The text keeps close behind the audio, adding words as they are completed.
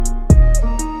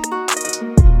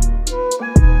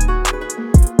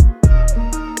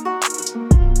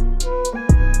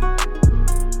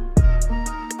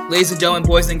Ladies and gentlemen,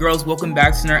 boys and girls, welcome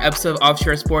back to another episode of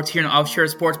Offshore Sports here on Offshore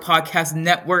Sports Podcast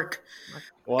Network.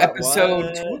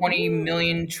 Episode 20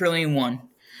 million trillion one.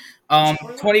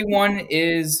 21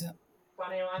 is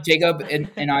Jacob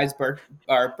and I's birthday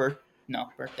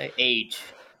age.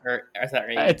 Or is that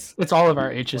right? It's all of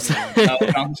our ages. No,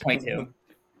 I'm 22.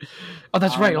 Oh,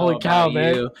 that's right. Holy cow,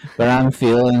 man. But I'm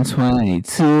feeling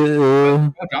 22.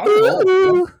 Oh, John's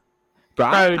old.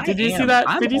 Bro, did you see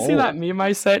that? Did you see that meme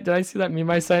I sent? Did I see that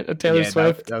meme I sent of Taylor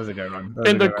Swift? That was a good one.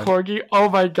 And the corgi. Oh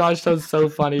my gosh, that was so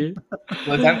funny.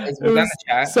 Was that in the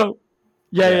chat? So,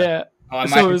 yeah. Oh,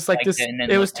 So it was like this.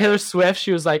 It was Taylor Swift.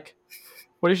 She was like,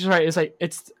 "What did she write?" It's like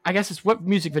I guess it's what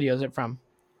music video is it from?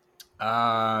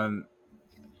 I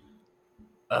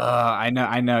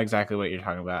know exactly what you're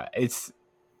talking about. It's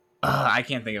I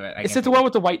can't think of it. Is it the one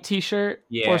with the white T-shirt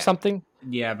or something?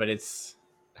 Yeah, but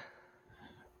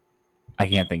I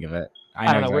can't think of it.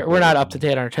 I don't know. We're not up to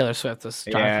date on Taylor Swift. This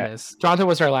Jonathan is. Jonathan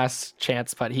was our last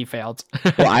chance, but he failed.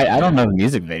 Well, I don't know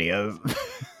music videos.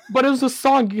 But it was a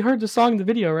song. You heard the song in the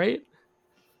video, right?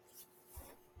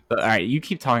 All right, you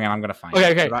keep talking, and I'm gonna find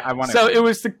it. Okay. So it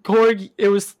was the corgi. It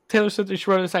was Taylor Swift. She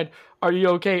wrote on the side, "Are you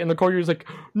okay?" And the corgi was like,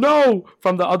 "No,"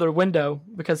 from the other window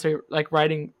because they're like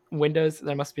riding windows.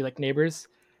 There must be like neighbors,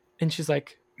 and she's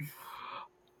like,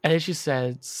 and then she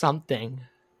said something,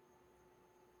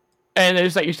 and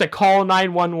it's like you said call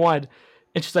 911,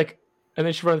 and she's like, and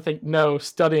then she wrote the thing, "No,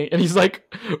 studying," and he's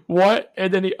like, "What?"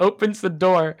 And then he opens the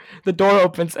door. The door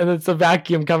opens, and it's a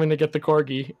vacuum coming to get the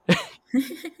corgi.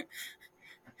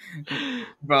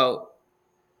 Bro,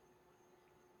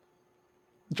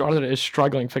 Jonathan is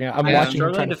struggling figuring out. I'm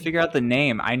struggling to figure out the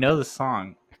name. I know the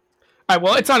song. All right,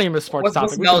 well, it's not even a sports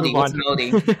topic. What's the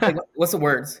melody? Like, what's the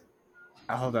words?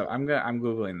 Hold up, I'm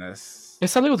googling this.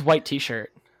 It's something with white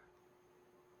T-shirt.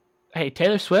 Hey,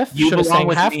 Taylor Swift. You belong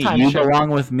with me. You belong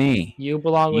with me. You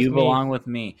belong with me. You belong with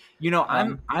me. You know,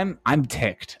 I'm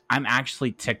ticked. I'm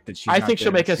actually ticked that she's. I think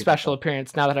she'll make a special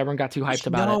appearance now that everyone got too hyped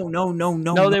about it. No.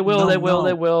 No, they will. They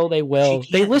will. They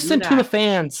listen to the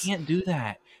fans. She can't do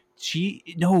that.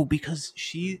 Because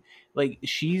she's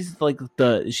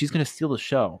gonna steal the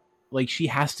show. Like, she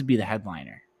has to be the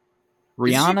headliner.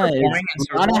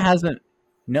 Rihanna hasn't.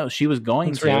 No, she was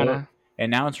going to, Rihanna. And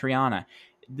now it's Rihanna.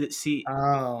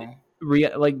 Rihanna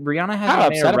How hasn't made a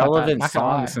upset about relevant that?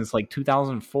 song since like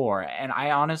 2004, and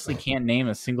I honestly can't name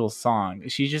a single song.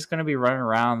 She's just gonna be running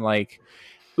around like,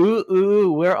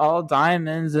 "Ooh, we're all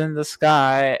diamonds in the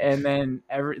sky," and then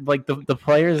the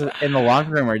players in the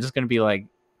locker room are just gonna be like,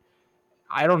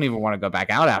 "I don't even want to go back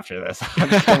out after this.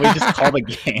 Can we just call the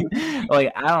game?"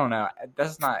 Like, I don't know.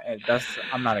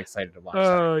 I'm not excited to watch.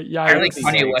 Yeah, I think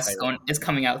Kanye West is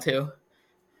coming out too.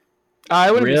 I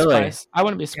wouldn't be surprised. I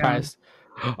wouldn't be surprised.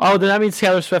 Yeah. Oh, then that means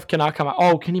Taylor Swift cannot come out.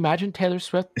 Oh, can you imagine Taylor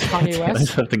Swift, Kanye West, Taylor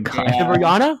Swift and Kanye. And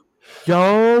Rihanna?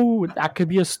 Yo, that could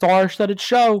be a star-studded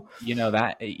show. You know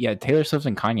that? Yeah, Taylor Swift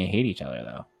and Kanye hate each other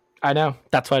though. I know.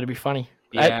 That's why it'd be funny.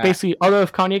 Yeah. Basically, although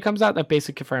if Kanye comes out, that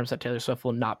basically confirms that Taylor Swift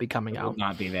will not be coming out. Will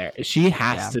not be there. She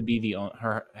has to be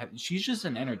she's just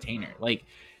an entertainer. Like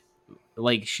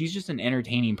she's just an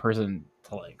entertaining person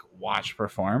to like watch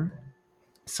perform.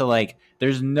 So like,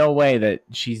 there's no way that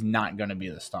she's not gonna be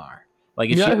the star. Like,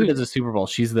 if she does a Super Bowl,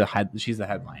 she's the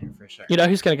headliner for sure. You know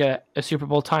who's gonna get a Super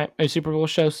Bowl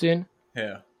show soon?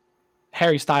 Who?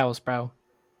 Harry Styles, bro.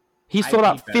 He sold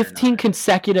out 15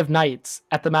 consecutive nights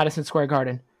at the Madison Square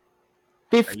Garden.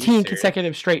 15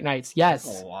 consecutive straight nights. Yes.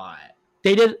 That's a lot.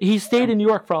 He stayed in New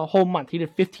York for a whole month. He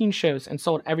did 15 shows and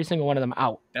sold every single one of them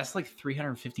out. That's like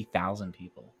 350,000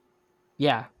 people.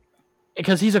 Yeah.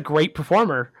 Because he's a great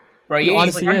performer. Bro, he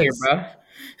honestly is. Bro.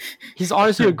 He's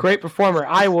honestly a great performer.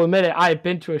 I will admit it. I have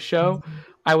been to a show.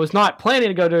 I was not planning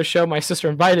to go to a show. My sister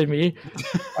invited me.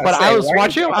 But I was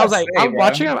watching him. I was like,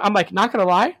 watching him. I'm like, not going to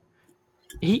lie.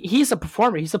 He's a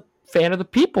performer. He's a fan of the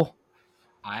people.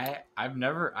 I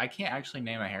can't actually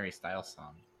name a Harry Styles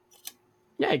song.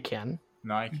 Yeah, I can.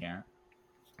 No, I can't.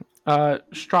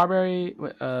 Strawberry.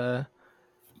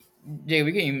 Jay,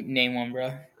 we can name one,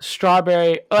 bro.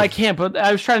 Strawberry. Oh, I can't, but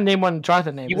I was trying to name one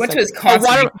Jonathan name. You went to his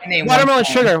concert. Watermelon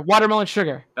Sugar. Watermelon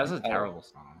Sugar. That's a terrible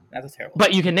song. That's a terrible.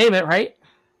 But you can name it, right?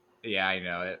 Yeah, I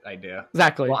know it. I do.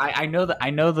 Exactly. Well, I know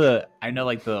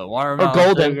like the watermelon. Or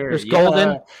Golden. Sugar. There's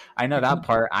Golden. I know that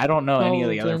part. I don't know any of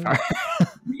the other parts.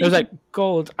 There's like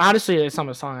Gold. Honestly, it's some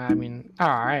of the song. I mean, all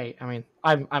right. I mean,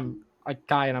 I'm a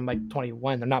guy and I'm like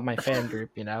 21. They're not my fan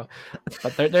group, you know.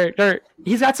 But they're.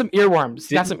 He's got some earworms.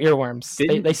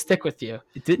 They stick with you.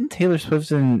 Didn't Taylor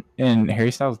Swift and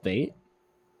Harry Styles date?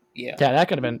 Yeah, that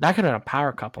could have been a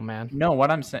power couple, man. No, what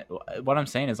I'm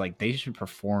saying is like they should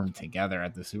perform together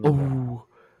at the Super Bowl. Ooh.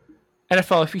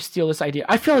 NFL, if you steal this idea,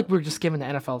 I feel like we're just giving the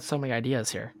NFL so many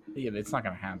ideas here. Yeah, it's not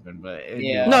gonna happen, but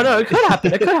No, it could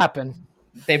happen. It could happen.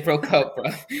 They broke up, bro.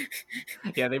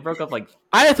 Yeah, they broke up like.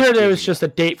 I heard it was just a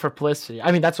date for publicity.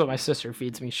 I mean, that's what my sister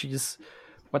feeds me. She's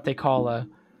what they call a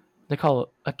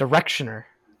directioner,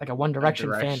 like a One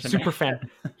Direction fan, super fan.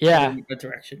 Yeah, a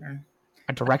directioner.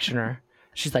 A directioner.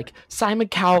 She's like, Simon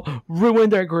Cowell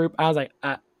ruined their group. I was like,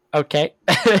 okay.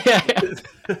 All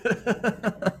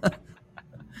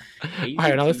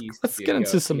right, now let's get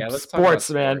into some sports,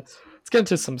 man. Let's get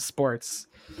into some sports.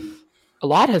 A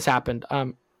lot has happened.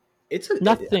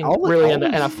 Nothing really in the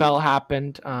NFL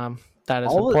happened. That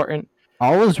is important.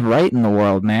 All is right in the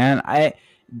world, man.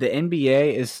 The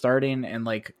NBA is starting in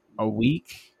like a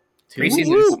week.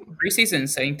 Preseason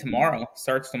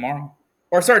starts tomorrow,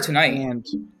 or start tonight. And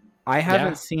I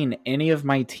haven't seen any of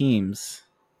my teams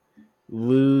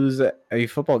lose a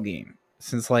football game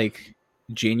since like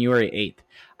January 8th.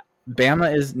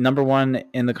 Bama is number 1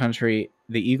 in the country.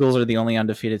 The Eagles are the only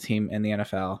undefeated team in the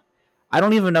NFL. I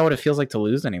don't even know what it feels like to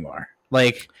lose anymore.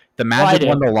 Like the Magic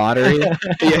won the lottery.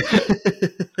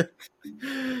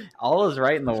 All is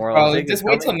right in the world. Oh, just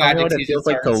wait till Magic season starts.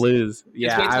 Like to lose.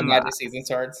 Just wait till Magic season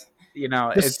starts. You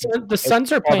know, the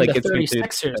Suns are playing the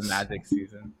 36ers. The Magic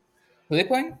season. Who are they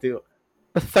playing? The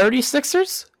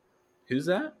 36ers? Who's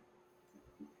that?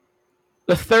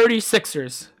 The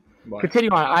 36ers. What? Continue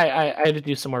on. I had to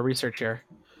do some more research here.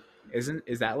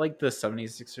 Is that like the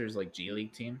 76ers like G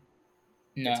League team?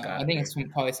 No, I think it's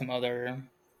probably some other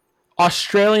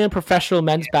Australian professional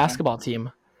men's basketball team.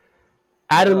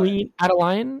 Adeline. I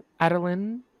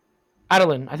think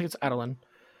it's Adeline.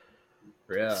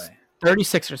 Really?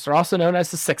 36ers. They're also known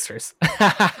as the Sixers.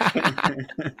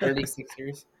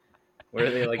 36ers. Where are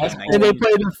they like? And they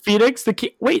play the Phoenix.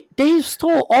 Wait, Dave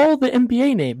stole all the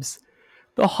NBA names.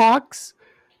 The Hawks,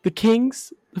 the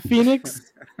Kings, the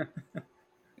Phoenix.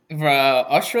 Bro,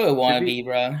 Australia wannabe,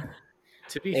 bro.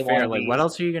 To be fair, like, what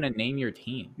else are you gonna name your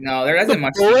team? No, there isn't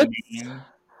much. Bullets?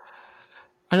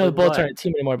 I know the Bullets aren't a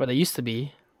team anymore, but they used to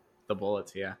be. The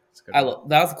Bullets, yeah. That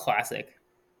was a classic.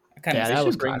 That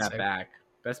was bring that back.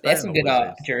 They have some good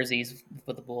jerseys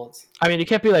with the Bullets. I mean, it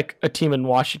can't be like a team in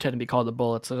Washington and be called the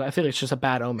Bullets. So I feel like it's just a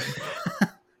bad omen.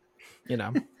 You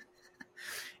know.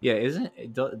 Yeah,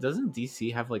 doesn't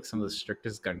DC have like some of the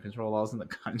strictest gun control laws in the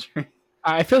country?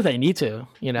 I feel they need to,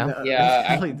 you know.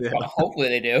 Yeah, hopefully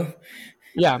they do.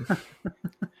 Yeah.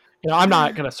 I'm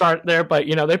not gonna start there, but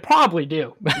they probably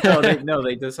do.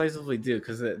 they decisively do,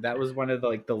 because that was one of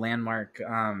the landmark.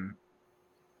 That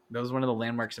was one of the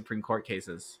landmark Supreme Court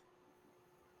cases.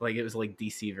 Like it was like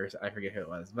DC versus I forget who it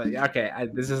was, but okay,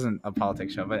 this isn't a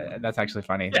politics show, but that's actually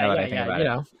funny. Now that I think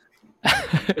about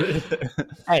it.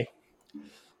 Hey,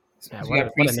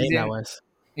 what a name that was.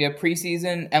 Yeah,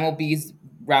 preseason MLB's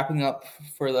wrapping up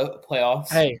for the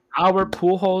playoffs. Hey, Albert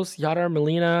Pujols, Yadier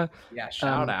Molina. Yeah,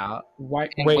 shout out.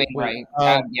 Wainwright.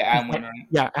 Adam Wainwright.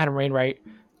 Yeah, Adam Wainwright.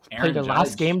 Played the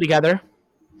last game together.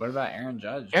 What about Aaron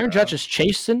Judge? Aaron Judge is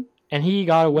chasing, and he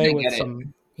got away with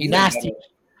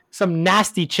some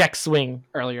nasty check swing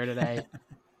earlier today.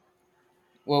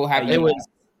 What happened? It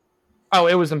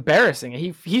was embarrassing.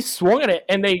 He swung at it,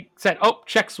 and they said, "Oh,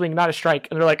 check swing, not a strike."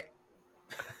 And they're like,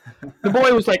 the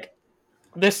boy was like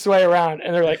this way around,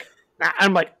 and they're like,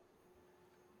 I'm like,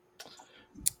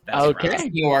 okay, that's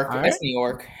New York. Right. That's New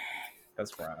York.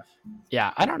 That's rough.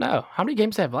 Yeah, I don't know how many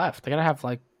games they have left. They gotta have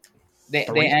like they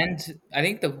end. I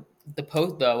think the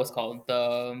what's called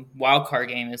the wild card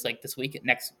game is like this week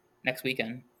next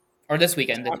weekend or this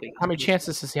weekend. How many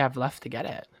chances does he have left to get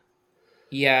it?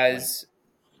 He has.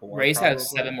 Rays have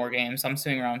 7 more games. I'm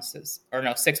assuming around 6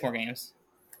 more games.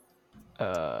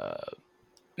 No.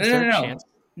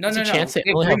 Chance they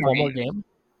only have 1 more game.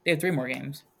 They have 3 more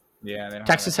games. Yeah,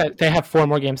 they have 4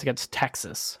 more games against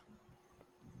Texas.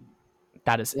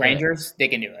 That is Rangers. They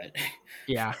can do it.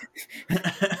 Yeah.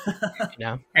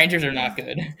 Rangers are not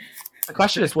good. The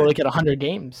question is, will they get 100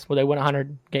 games? Will they win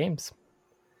 100 games?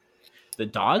 The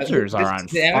Dodgers are on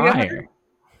fire.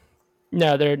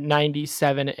 No, they're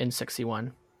 97 and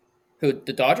 61. Who?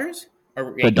 The Dodgers?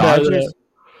 The Dodgers.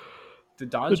 The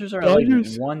Dodgers are like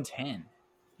 110.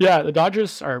 Yeah, the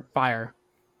Dodgers are fire.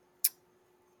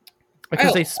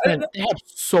 Because they have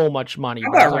so much money.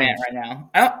 I'm about rant right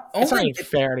now. It's not even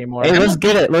fair anymore. Hey, let's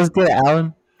get it,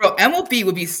 Alan. Bro, MLB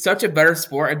would be such a better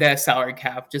sport if they had a salary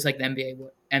cap, just like the NBA.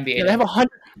 Yeah, they have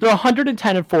 100. They're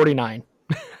 110 and 49.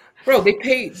 Bro,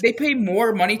 they pay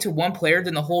more money to one player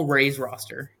than the whole Rays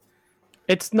roster.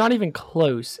 It's not even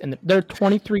close, and they're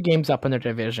 23 games up in their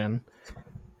division.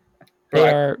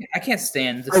 Bro, I can't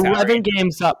stand the 11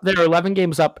 games up. They're 11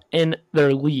 games up in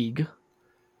their league,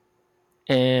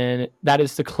 and that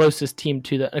is the closest team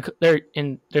to the.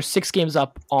 They're 6 games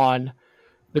up on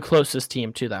the closest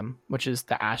team to them, which is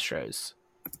the Astros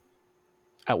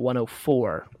at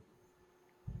 104.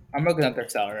 I'm looking up their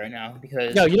salary right now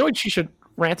because No, you know what you should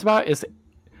rant about is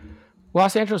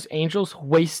Los Angeles Angels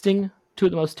wasting 2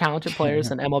 of the most talented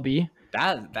players in MLB.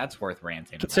 That's worth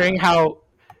ranting. Considering how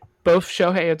both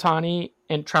Shohei Ohtani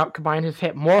and Trout combined have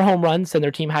hit more home runs than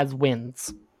their team has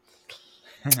wins.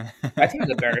 I think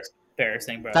it's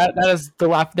embarrassing, bro. That is the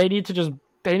laugh. They need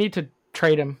to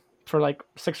trade him for like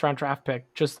 6th round draft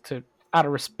pick just to out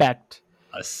of respect.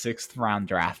 A 6th round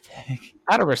draft pick.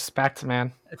 Out of respect,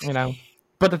 man. You know.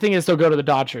 But the thing is, they'll go to the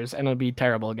Dodgers and it'll be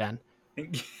terrible again.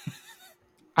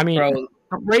 I mean, Bro.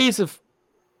 Rays have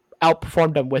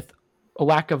outperformed them with a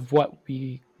lack of what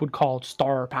we would call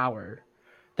star power.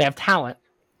 They have talent.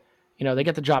 You know, they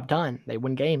get the job done. They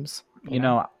win games. You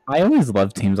know, I always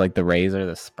love teams like the Rays or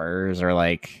the Spurs or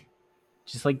like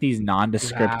just like these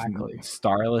nondescript,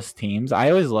 starless teams. I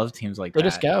always love teams like that. They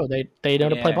just go. They know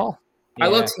to play ball. I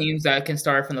love teams that can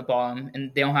start from the bottom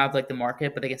and they don't have like the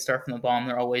market, but they can start from the bottom.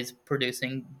 They're always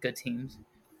producing good teams.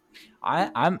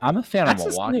 I'm a fan of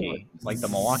Milwaukee, like the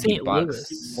Milwaukee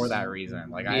Bucks, for that reason.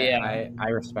 Like I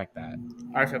respect that.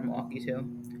 I respect Milwaukee too.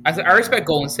 I respect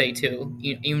Golden State too,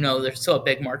 even though they're still a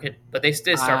big market, but they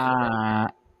still start from the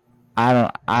bottom.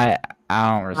 I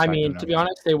don't respect. I mean, to be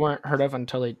honest, they weren't heard of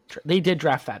until they did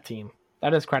draft that team.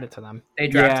 That is credit to them. They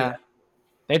drafted.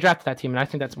 They drafted that team, and I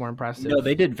think that's more impressive. No,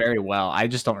 they did very well. I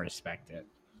just don't respect it.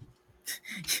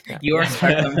 You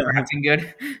respect them for acting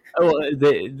good. Oh,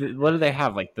 what do they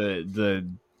have? Like they're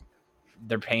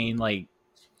paying like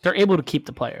they're able to keep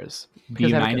the players. The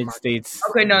United States.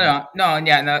 Okay, no,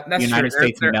 that's United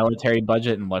States military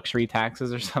budget and luxury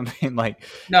taxes or something like.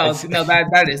 No,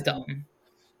 that is dumb.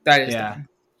 That is dumb.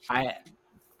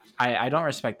 I don't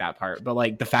respect that part, but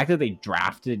like the fact that they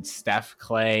drafted Steph,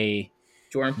 Clay,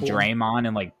 Jordan Poole. Draymond,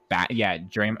 and like that,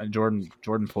 Jordan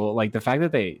Poole. Like the fact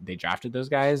that they drafted those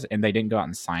guys and they didn't go out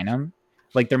and sign them.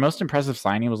 Like their most impressive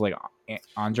signing was like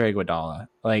Andre Iguodala.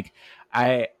 Like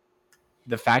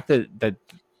the fact that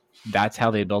that's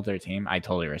how they built their team, I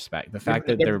totally respect. The fact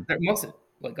that they're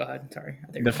Wait, go ahead. Sorry.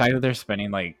 The fact that they're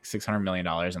spending like $600 million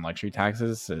in luxury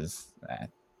taxes is.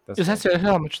 Is that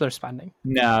how much they're spending?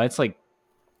 No, it's like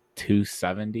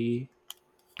 270,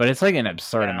 but it's like an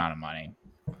absurd amount of money.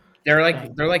 They're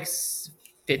like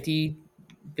 50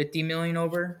 million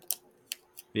over.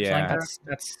 Yeah,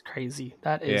 that's crazy.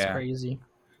 That is crazy.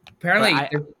 Apparently,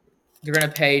 they're gonna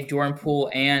pay Jordan Poole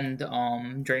and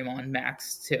Draymond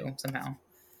max too somehow.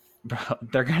 Bro,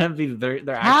 they're gonna be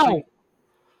they're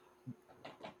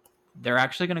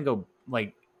actually gonna go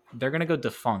like. They're gonna go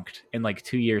defunct in like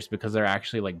 2 years because they're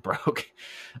actually like broke.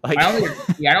 Like I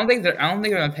don't think they're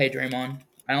gonna pay Draymond.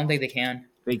 I don't think they can.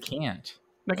 They can't.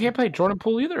 They can't pay Jordan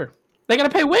Poole either. They gotta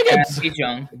pay Wiggins. Yeah, he's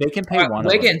young. They can pay one.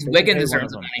 Wiggins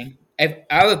deserves the money. If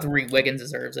out of the 3, Wiggins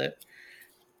deserves it.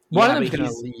 One of them's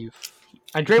gonna leave.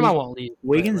 And Draymond won't leave.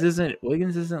 Wiggins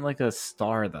isn't like a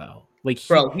star though. Like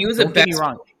he was the best.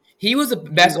 He was the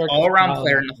best all-around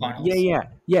player in the finals.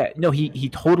 Yeah. No, he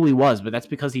totally was, but that's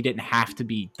because he didn't have to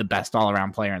be the best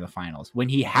all-around player in the finals. When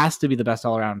he has to be the best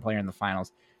all-around player in the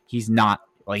finals, he's not.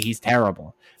 Like, he's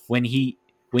terrible. When he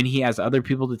has other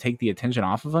people to take the attention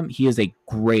off of him, he is a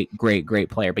great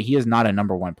player, but he is not a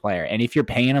number 1 player. And if you're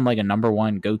paying him like a number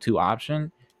 1 go-to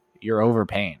option, you're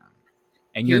overpaying him.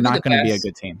 And you're not going to be a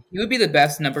good team. He would be the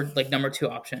best number 2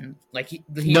 option. Like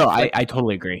I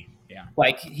totally agree. Yeah.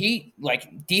 Like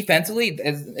defensively,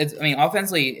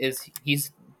 offensively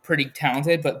he's pretty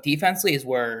talented, but defensively is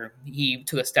where he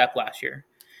took a step last year.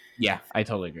 Yeah, I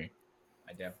totally agree.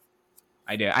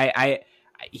 I do.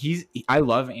 I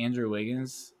love Andrew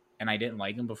Wiggins, and I didn't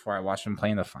like him before I watched him play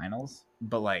in the finals,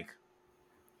 but like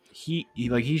he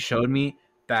showed me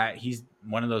that he's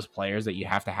one of those players that you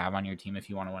have to have on your team if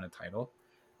you want to win a title.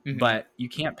 Mm-hmm. But you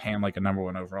can't pay him like a number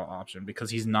 1 overall option because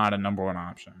he's not a number 1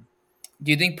 option.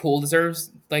 Do you think Poole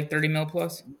deserves like 30 mil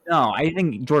plus? No, I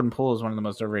think Jordan Poole is one of the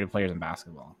most overrated players in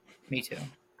basketball. Me too.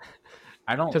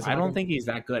 I don't think he's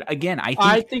that good. Again,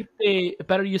 I think a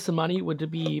better use of money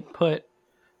would be put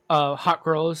hot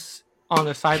girls on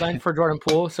the sideline for Jordan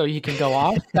Poole so he can go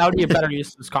off. That would be a better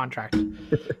use of his contract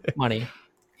money.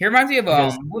 He reminds me of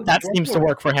that seems to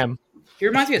work for him. He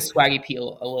reminds me of Swaggy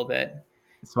Peel a little bit.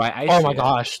 Oh my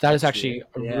gosh, that is actually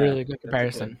a really good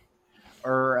comparison.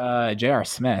 Or J.R.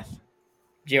 Smith.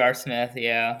 J.R. Smith,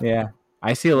 yeah. Yeah.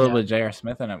 I see a little bit of J.R.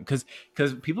 Smith in him because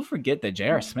people forget that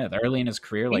J.R. Smith early in his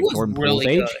career, like Jordan Poole's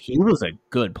age, he was a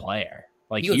good player.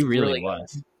 Like he really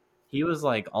was. He was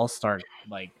like all-star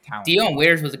like talent. Dion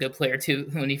Waiters was a good player too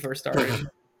when he first started.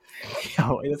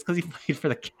 Yo, that's because he played for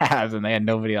the Cavs and they had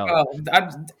nobody else. Oh,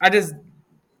 I just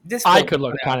this. I could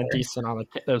look kind of decent on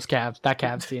those Cavs. That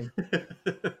Cavs team.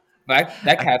 But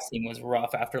that Cavs team was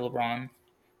rough after LeBron.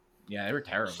 Yeah, they were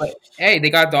terrible. But hey, they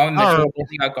got Donovan Mitchell.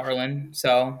 They got Garland.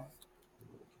 So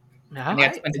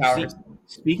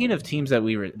speaking of teams that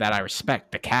I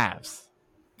respect, the Cavs.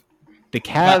 The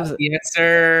Cavs, yes,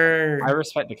 sir. I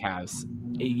respect the Cavs.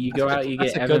 You go out, you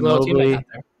get Evan Mobley.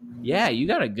 Yeah, you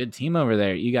got a good team over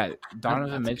there. You got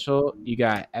Donovan Mitchell. You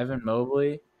got Evan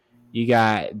Mobley. You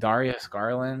got Darius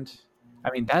Garland.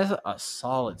 I mean, that's a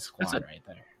solid squad right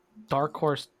there. Dark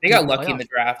horse. They got lucky in the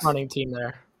draft. Running team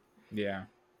there. Yeah.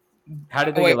 How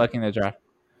did they get lucky in the draft?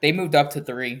 They moved up to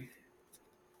 3.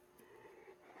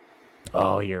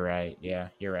 Oh, you're right. Yeah,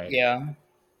 you're right. Yeah.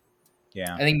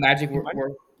 Yeah. I think Magic were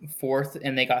 4th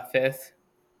and they got 5th.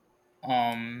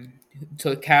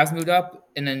 So the Cavs moved up,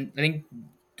 and then I think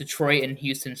Detroit and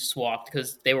Houston swapped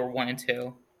because they were 1 and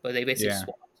 2, but they basically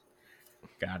swapped.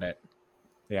 Got it.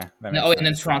 Yeah. And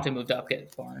then Toronto moved up,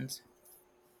 get Barnes.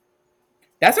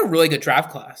 That's a really good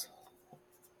draft class.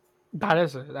 That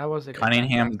was a good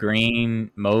Cunningham,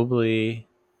 Green, Mobley,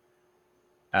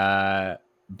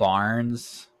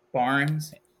 Barnes, and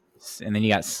then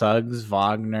you got Suggs,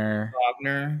 Wagner,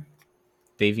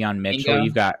 Davion Mitchell. Kuminga.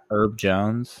 You've got Herb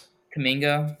Jones,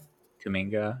 Kuminga.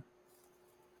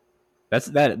 That's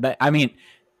that. I mean,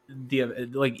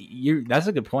 that's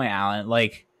a good point, Alan.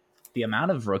 Like the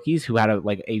amount of rookies who had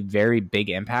a very big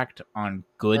impact on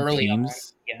good early teams,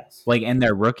 on, yes, like in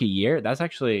their rookie year. That's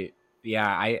actually,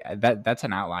 that's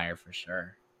an outlier for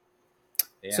sure.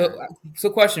 Yeah.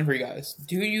 So question for you guys: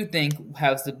 do you think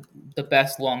has the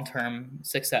best long-term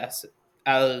success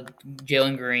out of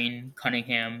Jalen Green,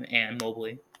 Cunningham, and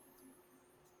Mobley?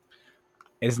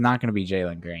 It's not going to be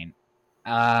Jalen Green.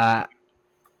 I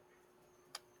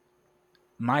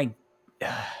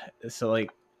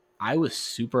was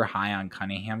super high on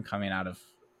Cunningham coming out of.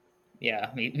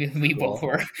 Yeah, we both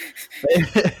were.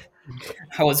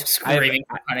 I was screaming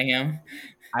for Cunningham.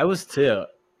 I was too.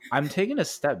 I'm taking a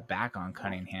step back on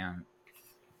Cunningham.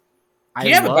 He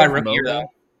didn't have a bad rookie year, though.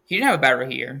 He didn't have a bad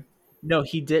rookie year. No,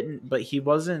 he didn't, but he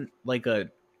wasn't like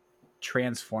a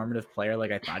transformative player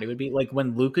like I thought he would be. Like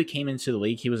when Luka came into the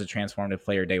league, he was a transformative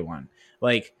player day one.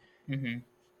 Like,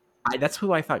 that's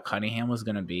who I thought Cunningham was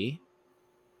going to be.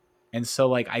 And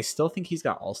so, I still think he's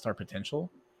got all-star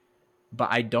potential, but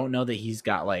I don't know that he's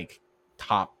got,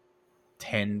 top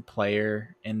 10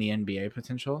 player in the NBA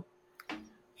potential.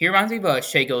 He reminds me of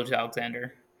Shai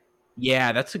Gilgeous-Alexander.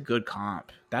 Yeah, that's a good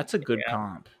comp.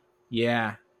 Comp.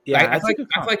 Yeah. I feel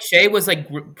like Shai was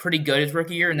pretty good his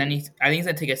rookie year, and then I think he's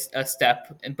gonna take a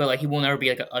step, but he will never be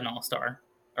an all-star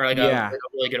or a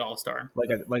really good all-star,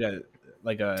 like a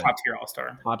top tier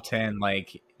all-star, top 10.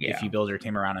 If you build your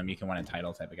team around him, you can win a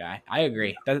title type of guy. I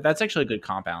agree. That's actually a good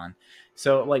comp, Alan.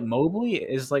 So Mobley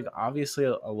is obviously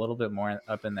a little bit more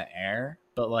up in the air,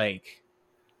 but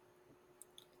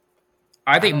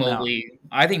I think Mobley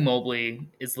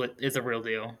is a real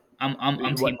deal. I'm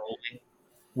team Mobley.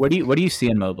 What do you see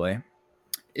in Mobley?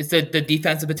 It's the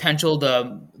defensive potential,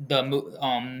 the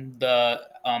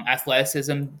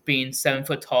athleticism, being 7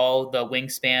 foot tall, the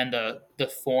wingspan, the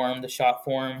form, the shot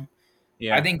form.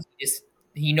 Yeah, I think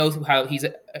he knows how he's.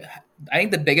 I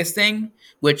think the biggest thing,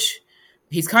 which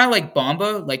he's kind of like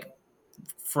Bamba,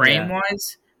 frame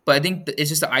wise, but I think it's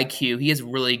just the IQ. He has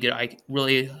really good,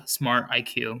 really smart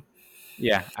IQ.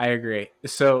 Yeah, I agree.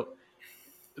 So,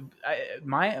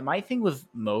 my thing with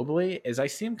Mobley is I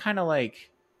see him kind of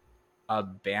like a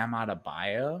Bam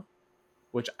Adebayo,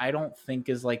 which I don't think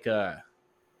is like a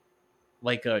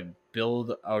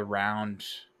build around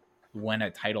win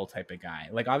a title type of guy.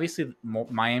 Obviously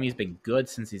Miami's been good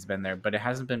since he's been there, but it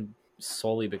hasn't been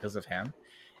solely because of him.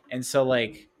 And so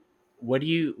what do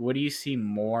you see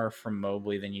more from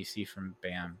Mobley than you see from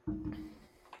Bam?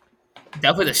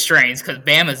 Definitely the strengths, because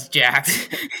Bam is jacked.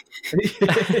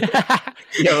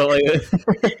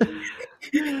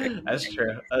 That's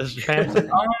true.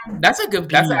 That's actually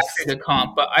a good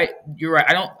comp. But you're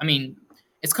right.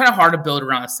 It's kind of hard to build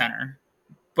around a center.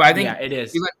 But I think it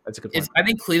is. That's a good point. I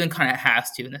think Cleveland kind of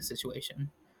has to in this situation.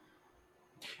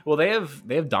 Well, they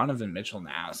have Donovan Mitchell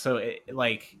now, so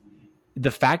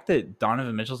the fact that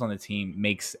Donovan Mitchell's on the team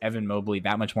makes Evan Mobley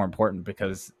that much more important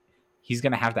because he's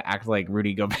gonna have to act like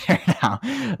Rudy Gobert now.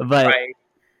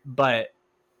 But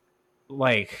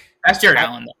that's Jared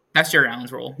Allen. That's Jared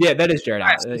Allen's role. Yeah, that is Jared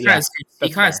Allen. He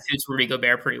kind of suits Rudy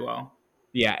Gobert pretty well.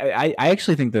 Yeah, I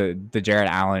actually think the Jared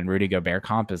Allen Rudy Gobert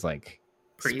comp is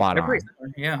spot on. Pretty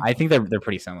similar, yeah. I think they're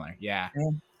pretty similar. Yeah.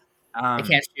 They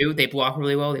can't shoot. They block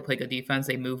really well. They play good defense.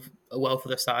 They move well for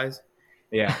their size.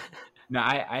 Yeah. No,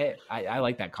 I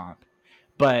like that comp.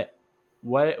 But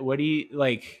what do you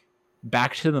like?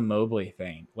 Back to the Mobley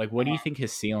thing. Like, what do you think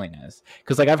his ceiling is?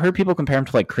 Because like I've heard people compare him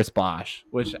to like Chris Bosh,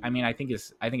 which I mean I think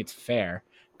it's fair.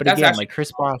 But That's again, actually like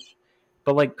Chris Bosh,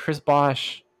 Chris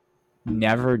Bosh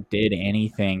never did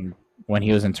anything when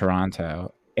he was in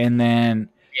Toronto, and then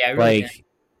really like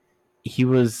he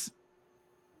was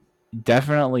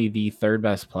definitely the third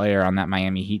best player on that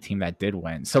Miami Heat team that did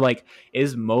win. So like,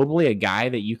 is Mobley a guy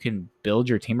that you can build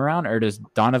your team around, or does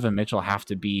Donovan Mitchell have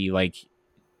to be like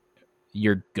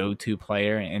your go-to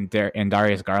player, and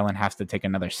Darius Garland has to take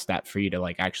another step for you to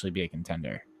like actually be a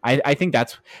contender? I think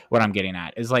that's what I'm getting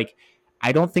at. Is like,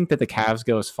 I don't think that the Cavs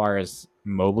go as far as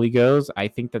Mobley goes. I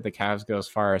think that the Cavs go as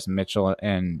far as Mitchell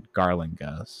and Garland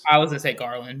goes. I was gonna say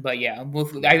Garland, but yeah,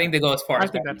 I think they go as far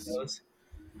as Garland goes.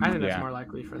 I think that's more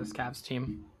likely for this Cavs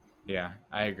team. Yeah,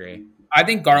 I agree. I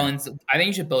think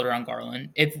you should build around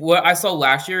Garland. If what I saw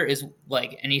last year is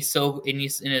like, and he's in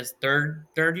his third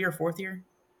year, third year.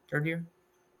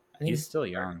 I think he's still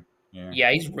young. Yeah,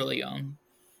 he's really young.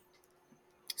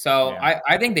 So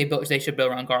I think they should build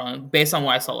around Garland based on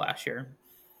what I saw last year.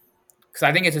 Because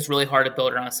I think it's just really hard to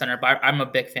build around a center. But I'm a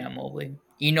big fan of Mobley.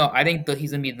 I think that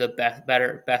he's gonna be the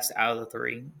best out of the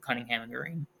three, Cunningham and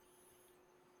Green.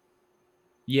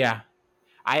 Yeah,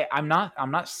 I'm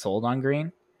not sold on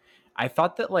Green. I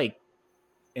thought that like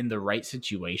in the right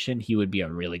situation he would be a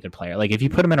really good player. Like if you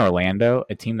put him in Orlando,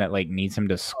 a team that like needs him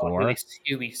to score,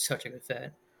 he would be such a good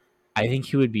fit. I think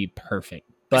he would be perfect.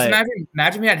 But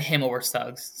imagine we had him over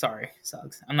Suggs. Sorry,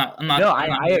 Suggs. I'm not. No,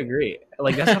 I agree.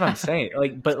 Like that's what I'm saying.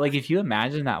 Like, but like if you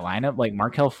imagine that lineup, like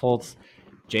Markelle Fultz,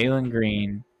 Jalen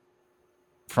Green,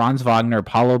 Franz Wagner,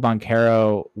 Paulo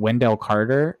Banchero, Wendell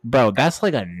Carter, bro, that's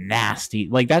like a nasty.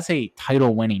 Like that's a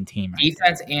title-winning team.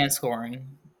 Defense and scoring.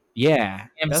 Yeah,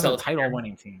 that's a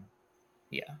title-winning team.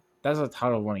 Yeah, that's a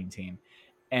title-winning team,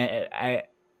 and I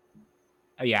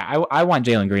want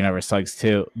Jalen Green over Suggs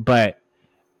too, but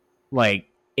like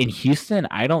in Houston,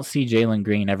 I don't see Jalen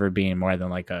Green ever being more than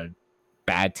like a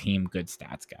bad team, good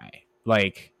stats guy.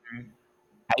 Like,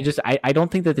 I don't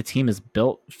think that the team is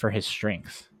built for his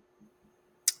strengths.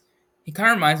 He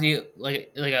kind of reminds me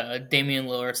like a Damian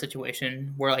Lillard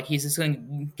situation where like he's just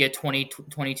going to get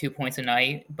 22 points a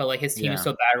night, but like his team is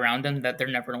so bad around him that they're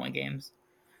never going to win games.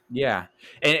 Yeah.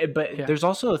 But there's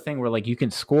also a thing where like you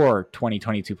can score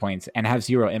 22 points and have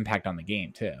zero impact on the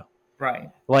game too.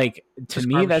 Right. Like to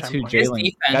me, that's who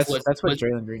Jalen. That's what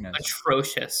Jalen Green is.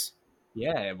 Atrocious.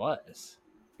 Yeah, it was.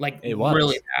 Like it was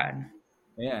really bad.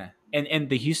 Yeah, and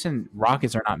the Houston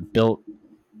Rockets are not built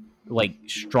like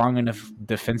strong enough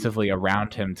defensively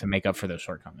around him to make up for those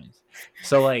shortcomings.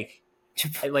 So like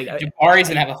Jabari's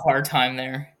gonna have a hard time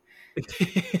there.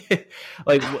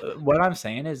 Like what I'm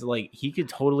saying is like he could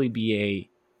totally be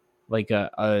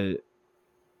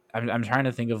I'm trying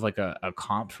to think of like a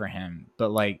comp for him, but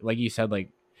like you said, like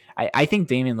I think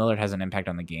Damian Lillard has an impact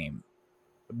on the game,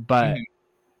 but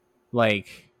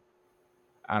like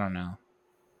I don't know.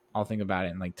 I'll think about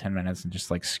it in like 10 minutes and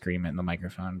just like scream it in the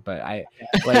microphone. But I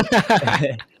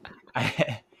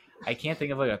can't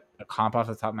think of like a comp off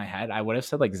the top of my head. I would have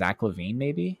said like Zach LaVine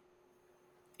maybe.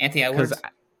 Anthony Edwards.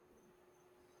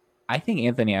 I think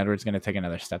Anthony Edwards is going to take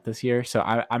another step this year, so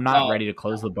I'm not ready to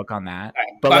close the book on that. Right.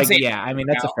 But like, yeah, I mean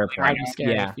that's a fair point. I'd be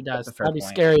scary if he does. I'd be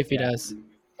scary if he does.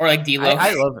 Or like D'Lo.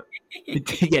 I love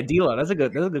it. Yeah, D'Lo. That's a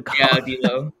good comp. Yeah,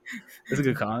 D'Lo. That's a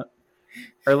good comp.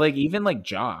 Or like even like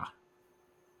Ja.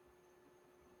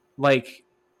 Like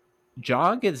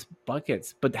Ja gets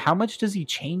buckets, but how much does he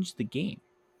change the game?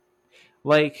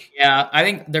 Like, yeah, I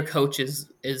think their coach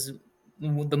is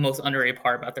the most underrated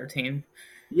part about their team.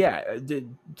 Yeah,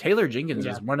 Taylor Jenkins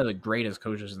is one of the greatest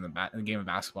coaches in the game of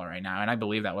basketball right now, and I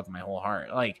believe that with my whole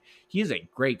heart. Like, he is a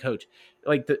great coach.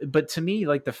 But to me,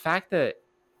 like the fact that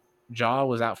Ja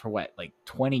was out for what, like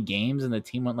 20 games, and the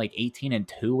team went like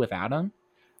 18-2 without him.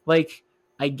 Like,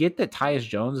 I get that Tyus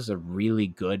Jones is a really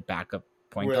good backup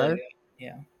point guard.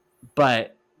 Yeah,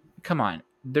 but come on,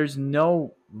 there's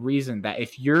no reason that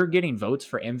if you're getting votes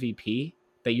for MVP,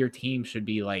 that your team should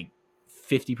be like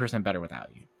 50% better without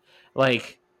you.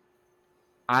 Like,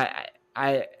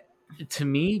 to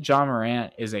me, Ja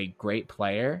Morant is a great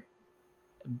player,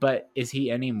 but is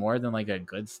he any more than like a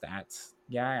good stats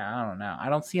guy? I don't know. I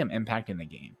don't see him impacting the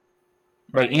game.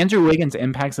 Right. Like Andrew Wiggins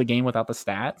impacts the game without the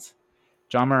stats.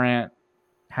 Ja Morant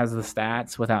has the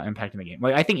stats without impacting the game.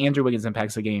 Like, I think Andrew Wiggins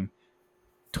impacts the game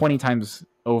 20 times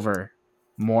over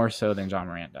more so than Ja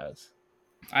Morant does.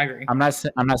 I agree. I'm not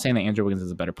saying that Andrew Wiggins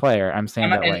is a better player. I'm saying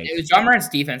that like Ja Morant's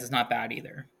defense is not bad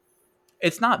either.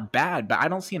 It's not bad, but I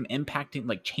don't see him impacting,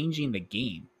 like changing the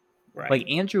game. Right. Like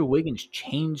Andrew Wiggins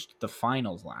changed the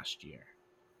finals last year.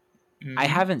 I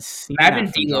haven't seen.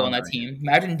 Imagine D'Lo on that team.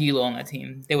 Imagine D'Lo on that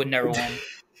team. They would never win.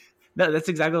 No, that's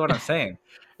exactly what I'm saying.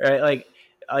 Right? Like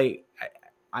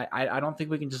I don't think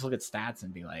we can just look at stats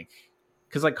and be like,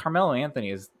 because like Carmelo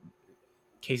Anthony is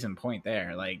case in point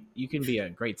there. Like you can be a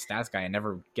great stats guy and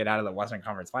never get out of the Western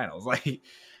Conference Finals. Like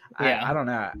I don't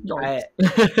know.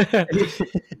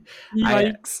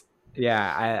 Yikes.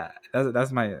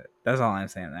 That's all I'm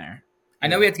saying there. I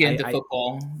know we have to get into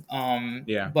football.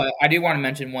 But I do want to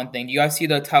mention one thing. Do you guys see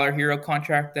the Tyler Hero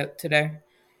contract today?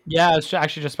 Yeah, I was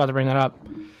actually just about to bring that up.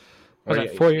 Was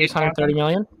it 4 years, $130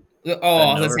 million? Oh,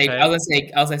 I was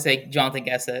gonna say, Jonathan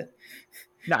guessed it.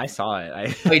 No, I saw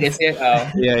it. Oh, you did see it?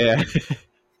 Oh, yeah.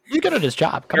 He's good at his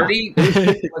job. 30. Was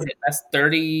it? That's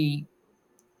 30,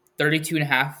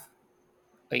 32.5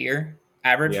 a year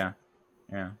average. Yeah.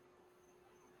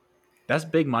 That's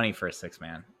big money for a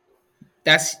 6-man.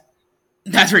 That's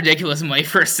ridiculous money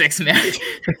for a 6-man.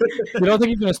 You don't think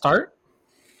he's gonna start?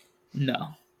 No.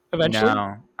 Eventually?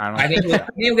 No, I don't. I think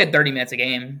he'll get 30 minutes a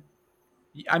game.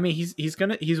 I mean, he's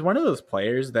one of those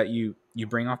players that you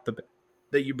bring off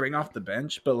the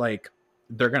bench, but like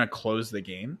they're gonna close the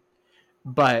game.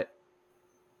 But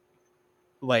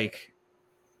like,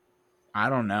 I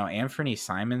don't know. Anthony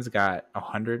Simons got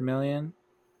 $100 million.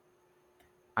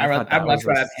 I'd much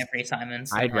rather have Anthony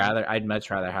Simons. I'd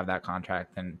much rather have that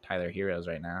contract than Tyler Hero's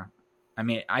right now. I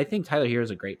mean, I think Tyler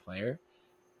Hero's a great player,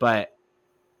 but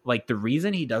like the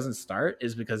reason he doesn't start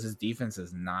is because his defense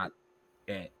is not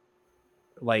it.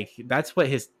 Like that's what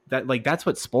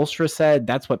Spoelstra said.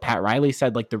 That's what Pat Riley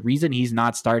said. Like the reason he's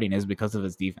not starting is because of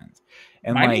his defense.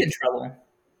 And Miami's in trouble.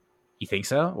 You think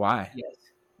so? Why? Yes.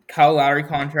 Kyle Lowry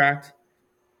contract,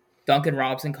 Duncan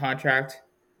Robinson contract,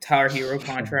 Tyler Hero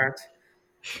contract.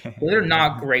 They're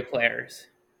not great players,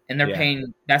 and they're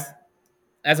paying that's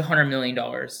 $100 million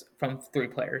from 3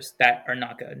 players that are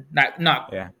not good,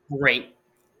 not great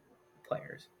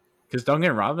players. Because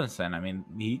Duncan Robinson, I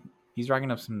mean, he's racking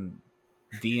up some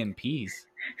D and P's.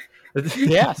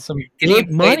 Yeah, some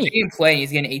good money. He didn't play.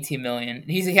 He's getting $18 million.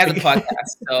 He has a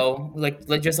podcast, so like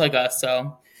just like us.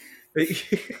 So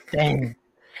dang.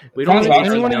 We don't have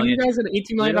anyone of you guys an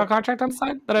 $18 million contract on the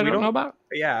side that I don't know about?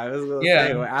 Yeah, I was going to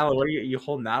say, Alan, what are you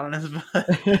holding out on his butt?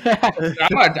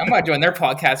 I'm not joining their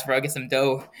podcast bro. Get some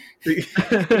dough.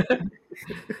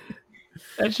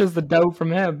 That's just the dough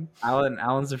from him.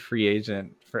 Alan's a free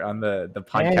agent on the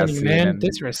podcast scene. Man,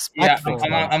 disrespectful.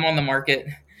 Yeah, I'm on the market.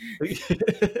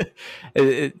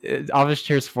 Office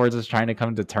Cheer Sports is trying to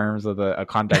come to terms with a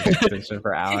contract extension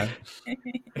for Alan.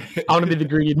 I want to be the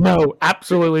greedy. No,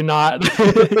 absolutely not.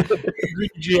 Greedy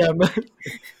GM.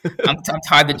 I'm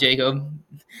tied to Jacob.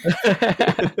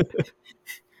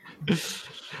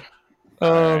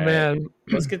 Oh man,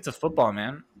 let's get to football,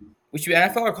 man. We should be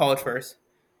NFL or college first.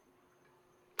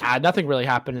 Nothing really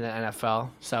happened in the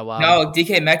NFL. So no,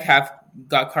 DK Metcalf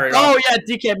got carted off. Oh yeah,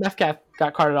 DK Metcalf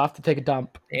got carted off to take a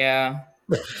dump. Yeah.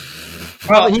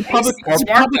 He publicly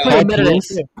admitted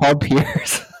it. Paul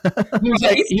Pierce.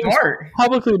 He's smart.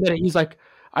 Publicly admitted he's like,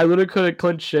 I literally couldn't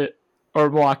clinch it or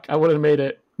block. I wouldn't have made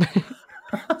it.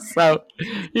 So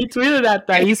he tweeted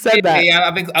that. He said that. Yeah,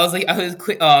 I was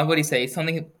what did he say?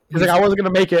 Something. He's like, I wasn't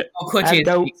gonna make it. Oh, clinch it.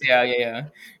 Yeah.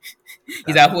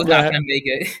 He's not gonna make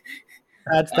it.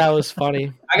 That was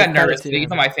funny. I got nervous. He's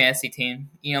on my fantasy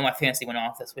team. You know, my fantasy went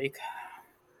off this week.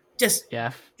 Just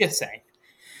saying.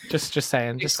 Just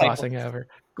saying. Just glossing over.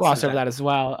 Gloss over that as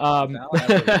well.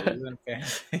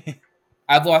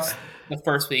 I've lost the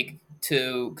first week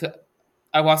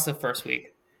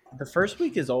The first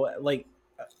week is like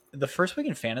the first week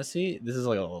in fantasy. This is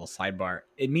like a little sidebar.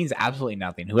 It means absolutely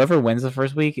nothing. Whoever wins the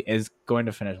first week is going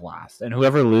to finish last, and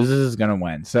whoever loses is going to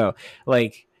win. So,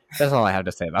 like, that's all I have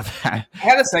to say about that. I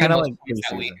had a second most points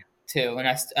that week too, and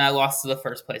I lost to the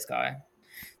first place guy.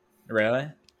 Really?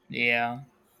 Yeah.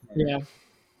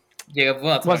 Yeah. Well,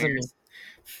 that's wasn't me.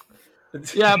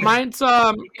 Yeah, mine's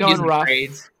going rough.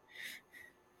 Trades.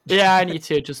 Yeah, I need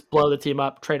to just blow the team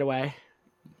up, trade away.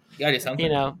 You gotta do something.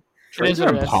 You know, trades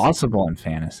are impossible in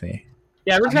fantasy.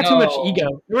 Yeah, everyone's got too much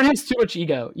ego. Everyone has too much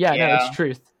ego. Yeah, no, it's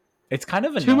truth. It's kind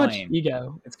of annoying. Too much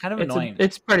ego. It's kind of annoying.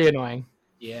 It's pretty annoying.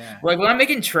 Yeah. Like when I'm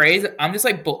making trades, I'm just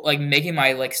like making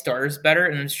my like starters better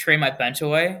and then just trade my bench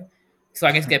away so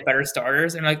I can get better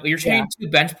starters. And like you're trading 2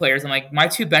 bench players. I'm like, my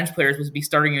 2 bench players would be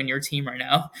starting on your team right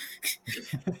now.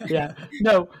 Yeah.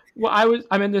 No. Well,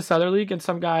 I'm in this other league and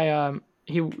some guy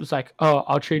he was like, "Oh,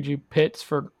 I'll trade you Pitts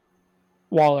for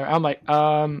Waller." I'm like,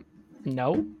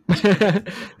 no. I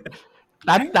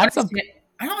don't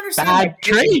understand bad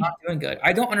trade. Not doing good.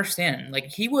 I don't understand. Like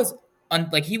he was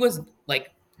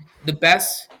like the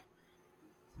best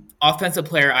offensive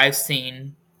player I've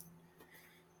seen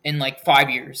in like 5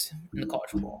 years in the college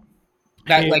football.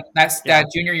 That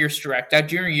junior year stretch. That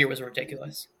junior year was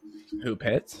ridiculous. Who,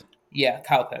 Pitts? Yeah,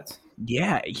 Kyle Pitts.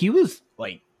 Yeah, he was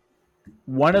like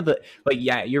one of the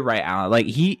yeah, you're right, Alan. Like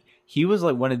he was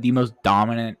like one of the most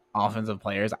dominant offensive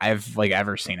players I've like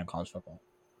ever seen in college football.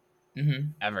 Mm-hmm.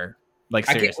 Ever. Like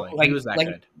seriously, he was that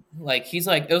good. Like he's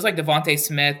like it was like Devontae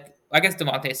Smith. I guess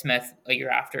Devontae Smith a year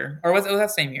after, or was it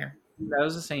that same year? That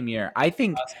was the same year. I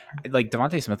think like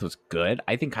Devontae Smith was good.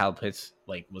 I think Kyle Pitts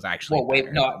like was actually.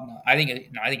 Better. No. I think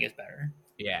it's better.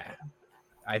 Yeah,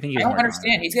 I think. I don't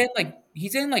understand. He's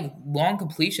getting like long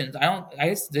completions. I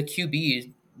guess the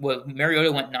QBs.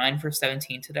 Mariota went 9 for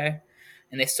 17 today,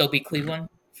 and they still beat Cleveland.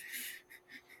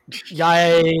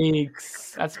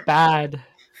 Yikes! That's bad.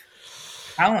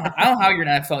 I don't know how you're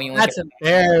not NFL. That's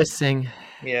embarrassing.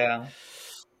 Yeah.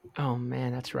 Oh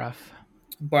man, that's rough.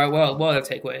 But what are the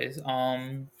takeaways?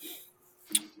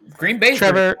 Green Bay.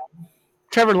 Trevor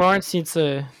Lawrence needs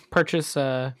to purchase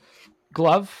a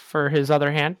glove for his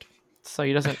other hand so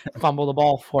he doesn't fumble the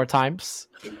ball 4 times.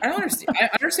 I don't understand. I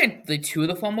understand the 2 of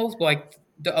the fumbles, but like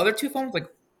the other 2 fumbles, like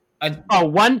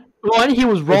one he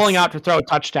was rolling out to throw a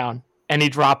touchdown and he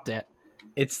dropped it.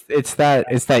 It's that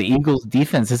Eagles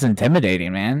defense is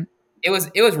intimidating, man. It was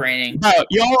raining. No,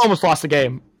 you all almost lost the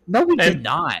game. No, we did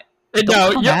not.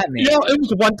 No, it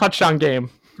was a 1 touchdown game.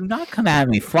 Do not come at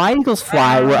me. Fly, Eagles,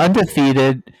 fly. We're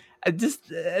undefeated.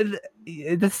 Just not gonna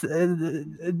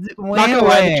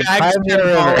lie, the Jags turned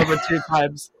the ball over 2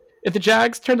 times. If the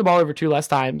Jags turned the ball over 2 less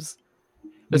times,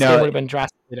 this game would have been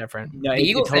drastically different. No, the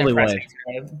Eagles totally would.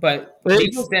 But the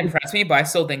Eagles didn't impress me, but I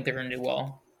still think they're going to do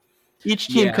well. Each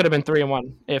team could have been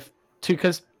 3-1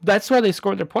 because that's why they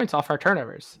scored their points off our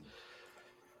turnovers.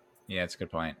 Yeah, that's a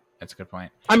good point.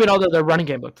 I mean, although their running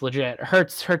game looked legit,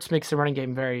 Hurts makes the running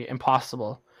game very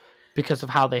impossible because of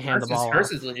how they hand the ball.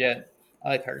 Hurts is legit. I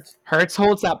like Hurts. Hurts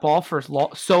holds that ball for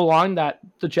so long that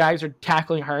the Jags are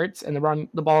tackling Hurts and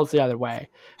the ball is the other way.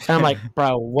 And I'm like,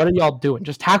 bro, what are y'all doing?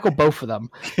 Just tackle both of them.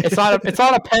 It's not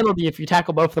a penalty if you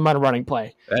tackle both of them on a running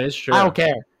play. That is true. I don't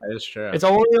care. That is true. It's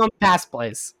only on pass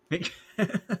plays. So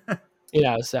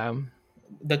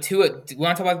the 2. We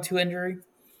want to talk about the 2 injury?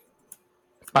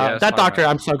 That doctor,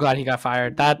 I'm so glad he got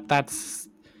fired.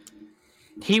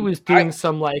 He was doing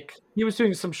some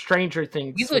stranger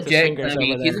things. He's legit.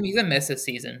 He's a miss this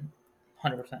season,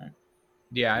 100%.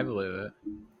 Yeah, I believe it.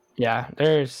 Yeah,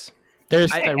 there's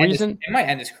a reason. It might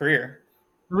end his career.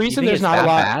 The reason there's not a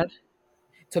lot. Bad?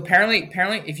 So apparently,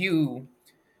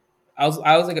 I was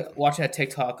like watching a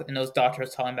TikTok and those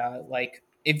doctors talking about it. Like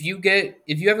if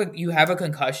you have a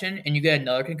concussion and you get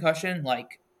another concussion,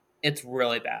 like it's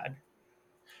really bad.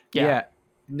 Yeah.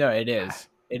 No, it is.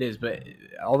 It is, but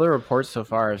all the reports so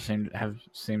far seem to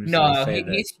say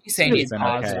he's saying he's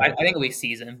positive. Okay. I think it'll be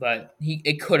season, but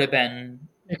it could have been.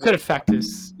 It could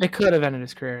have ended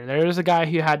his career. There was a guy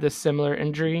who had this similar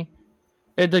injury.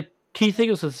 The key thing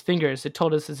was his fingers. It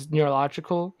told us it's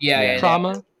neurological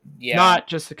trauma, not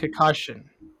just a concussion.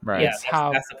 Right. Yeah,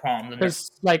 that's the problem.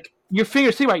 Because like your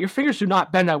fingers, your fingers do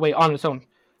not bend that way on its own.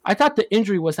 I thought the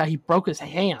injury was that he broke his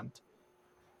hand.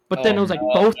 But then it was like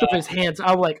both of his hands.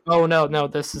 I was like, "Oh no,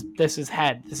 this is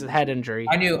head. This is head injury."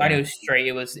 I knew straight.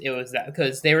 It was that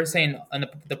because they were saying on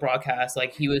the broadcast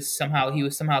like he was somehow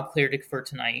cleared for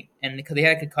tonight, and because they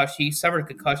had a concussion, he suffered a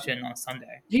concussion on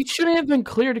Sunday. He shouldn't have been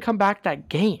cleared to come back that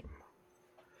game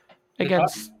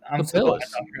against the Bills.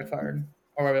 Fired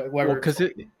or whatever. Because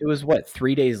it was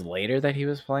 3 days later that he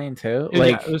was playing too.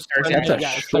 It was that's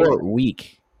a short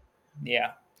week.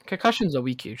 Yeah, concussion's a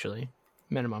week usually,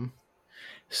 minimum.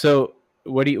 So,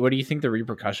 what do you think the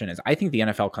repercussion is? I think the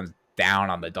NFL comes down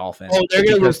on the Dolphins. Oh, they're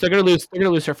gonna lose. They're gonna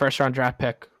lose their first round draft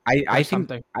pick. I think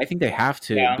they have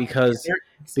to because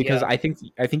I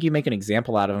think you make an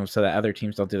example out of them so that other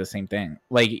teams don't do the same thing.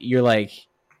 Like you're like,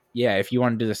 yeah, if you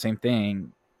want to do the same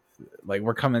thing, like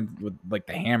we're coming with like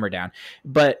the hammer down.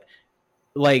 But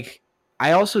like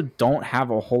I also don't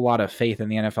have a whole lot of faith in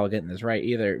the NFL getting this right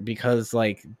either because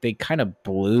like they kind of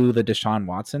blew the Deshaun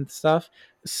Watson stuff.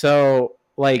 So.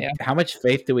 How much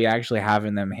faith do we actually have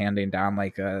in them handing down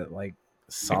like a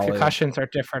solid? The concussions are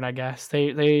different, I guess.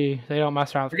 They don't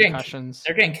mess around with concussions.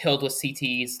 They're getting killed with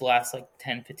CTEs the last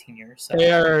 10, 15 years. So.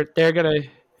 They're gonna.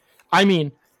 I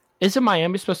mean, isn't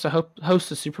Miami supposed to host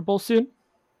a Super Bowl soon?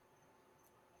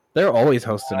 They're always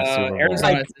hosting a Super Bowl.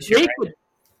 Arizona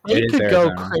they could go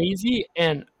crazy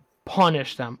and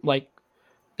punish them. Like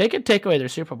they could take away their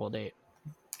Super Bowl date.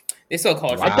 They still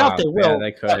college. Wow. I doubt they will. Yeah,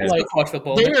 they could. Like, college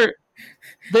football.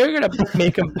 They're gonna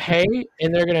make them pay,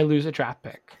 and they're gonna lose a draft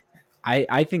pick.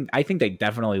 I think they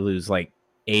definitely lose like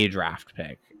a draft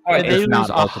pick. they lose not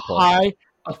a multiple.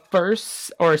 a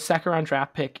first or a second round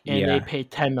draft pick, and they pay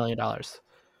 $10 million.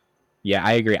 Yeah,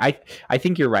 I agree. I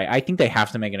think you're right. I think they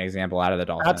have to make an example out of the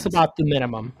Dolphins. That's about the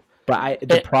minimum. But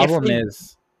the problem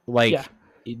is, like,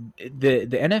 the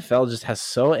NFL just has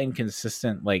so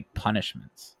inconsistent, like,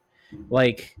 punishments.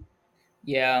 Like,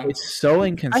 it's so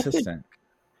inconsistent.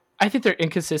 I think their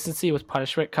inconsistency with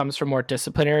punishment comes from more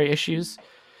disciplinary issues.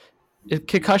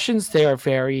 Concussions, they're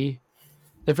very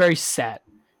set.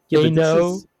 Yeah, they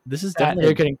know this is that definitely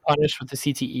they're getting punished with the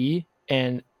CTE,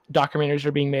 and documentaries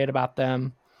are being made about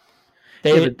them.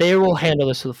 They will handle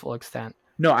this to the full extent.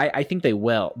 No, I think they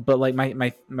will. But like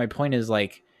my point is,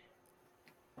 like,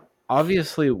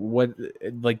 obviously what,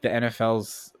 like, the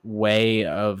NFL's way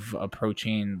of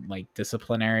approaching, like,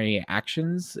 disciplinary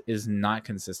actions is not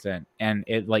consistent, and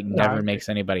it, like, never makes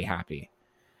anybody happy.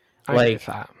 Like,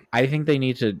 I think they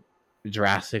need to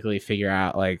drastically figure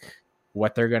out, like,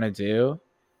 what they're gonna do,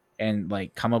 and,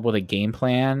 like, come up with a game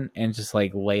plan and just,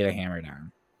 like, lay the hammer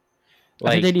down.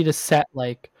 Like, I think they need to set,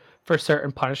 like, for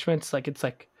certain punishments, like, it's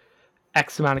like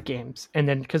X amount of games, and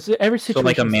then because every situation, so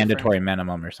like a mandatory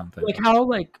minimum or something. Like how,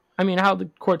 like, I mean, how the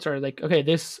courts are like, okay,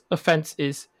 this offense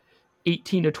is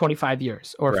 18 to 25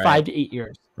 years or 5 to 8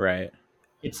 years. Right.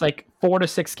 It's like 4 to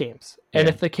 6 games, and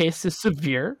if the case is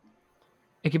severe,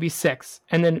 it could be 6,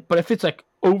 and then but if it's like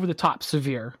over the top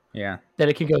severe, then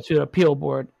it can go to an appeal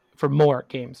board for more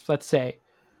games. Let's say,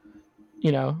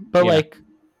 but like,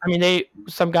 I mean,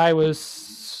 some guy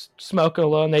was smoking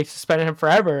alone, they suspended him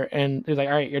forever, and they're like,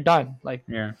 all right, you're done. Like,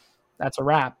 that's a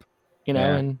wrap,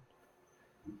 and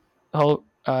the whole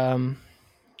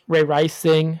Ray Rice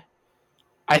thing,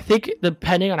 I think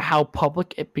depending on how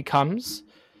public it becomes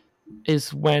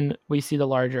is when we see the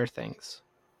larger things.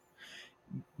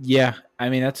 Yeah, I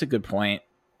mean, that's a good point.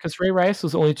 Because Ray Rice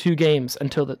was only 2 games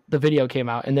until the video came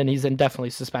out, and then he's indefinitely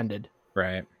suspended.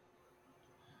 Right.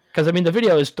 Because, I mean, the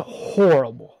video is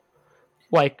horrible.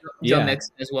 Like, Joe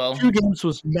Mixon as well. 2 games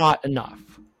was not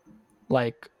enough.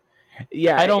 Like,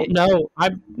 I don't know.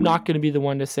 I'm not going to be the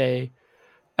one to say,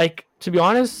 like, to be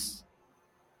honest,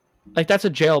 like, that's a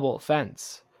jailable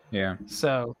offense. Yeah.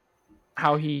 So,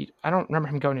 I don't remember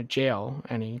him going to jail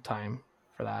any time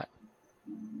for that.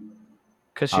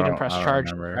 Because she didn't press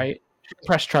charges, right? She didn't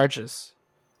press charges.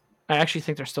 I actually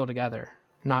think they're still together.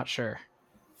 Not sure.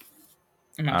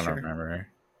 I'm not sure. I don't remember.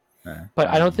 But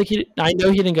I don't think I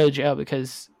know he didn't go to jail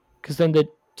because then the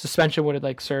suspension would have,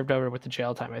 like, served over with the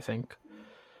jail time, I think.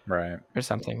 Right. Or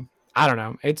something. I don't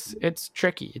know. It's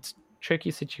tricky. It's a tricky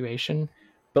situation.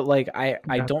 But, like, I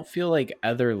don't feel like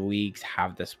other leagues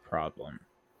have this problem.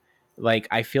 Like,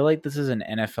 I feel like this is an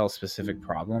NFL specific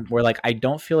problem where, like, I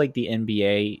don't feel like the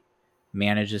NBA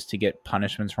manages to get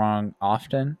punishments wrong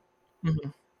often. Mm-hmm.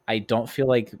 I don't feel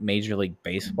like Major League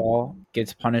Baseball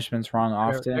gets punishments wrong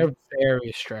often. They're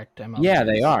very strict. MLBs. Yeah,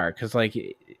 they are, because, like,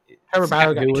 Trevor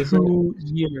Bauer got 2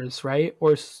 years, right?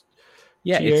 Or 2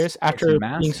 years after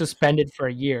being suspended for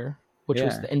a year, which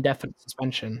was the indefinite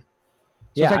suspension.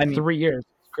 So it's like 3 years.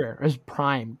 His career, his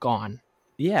prime gone.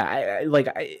 Yeah,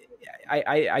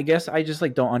 I guess I just,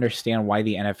 like, don't understand why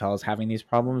the NFL is having these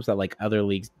problems that, like, other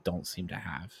leagues don't seem to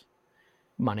have.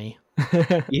 Money.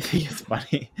 You think it's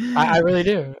money? I really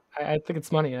do. I think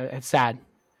it's money. It's sad.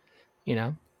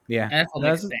 Yeah. NFL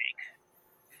makes bank.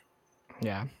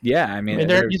 Yeah. Yeah, I mean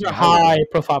these are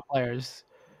high-profile players.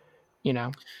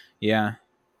 Yeah.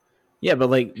 Yeah, but,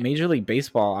 like, Major League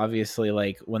Baseball, obviously,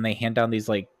 like, when they hand down these,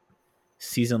 like,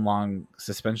 season-long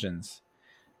suspensions,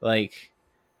 like,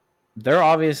 they're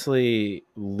obviously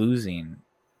losing,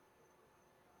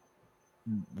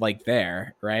 like,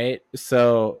 there, right?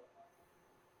 So,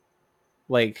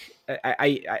 like,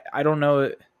 I don't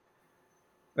know.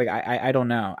 Like, I don't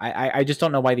know. I just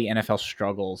don't know why the NFL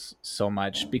struggles so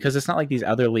much, because it's not like these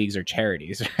other leagues are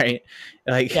charities, right?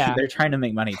 Like, they're trying to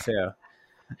make money too.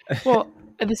 Well,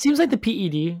 it seems like the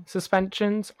PED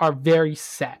suspensions are very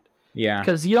set. Yeah.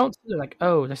 Because you don't see, like,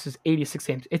 oh, this is 86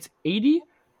 games. It's 80,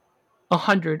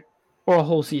 100, or a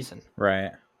whole season.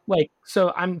 Right. Like,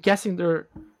 so I'm guessing their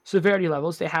severity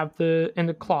levels, they have in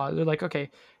the clause. They're like, okay,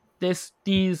 these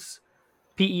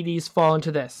PEDs fall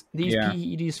into this. These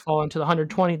PEDs fall into the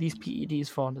 120. These PEDs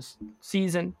fall into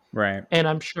season. Right. And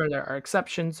I'm sure there are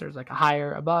exceptions. There's, like, a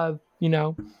higher, above,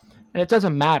 and it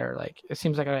doesn't matter. Like, it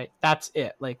seems like, all right, that's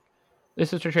it. Like, this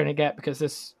is what you're trying to get because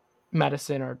this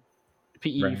medicine or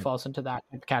PE falls into that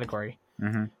category.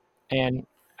 Mm-hmm. And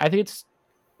I think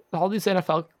all these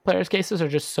NFL players' cases are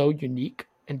just so unique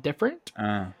and different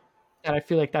that I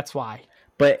feel like that's why.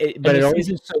 But it always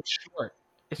is so short.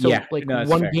 So,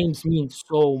 one game means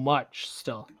so much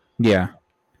still. Yeah.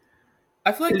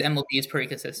 I feel like the MLB is pretty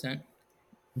consistent.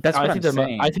 That's what I'm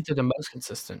saying. I think they're the most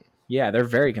consistent. Yeah, they're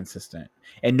very consistent,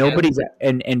 and nobody's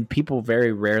and people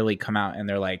very rarely come out and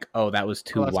they're like, "Oh, that was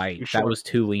too light. That was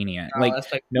too lenient." No,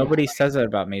 like nobody says that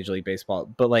about Major League Baseball,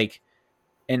 but like,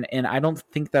 and I don't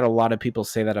think that a lot of people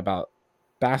say that about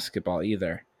basketball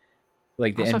either.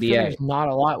 Like the NBA, there's not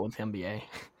a lot with NBA.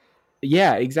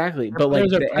 Yeah, exactly. But like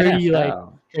the pretty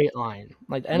NFL, straight line.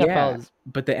 Like the NFL is.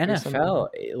 But the NFL,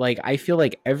 like I feel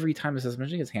like every time a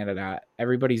suspension gets handed out,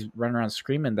 everybody's running around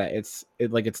screaming that it's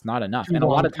not enough, and a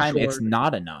lot of time it's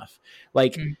not enough.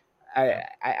 Like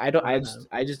I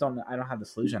just don't have the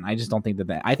solution. I just don't think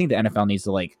that I think the NFL needs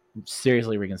to like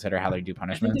seriously reconsider how they do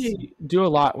punishments. They do a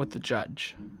lot with the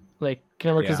judge, like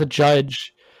because the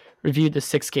judge reviewed the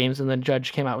 6 games and the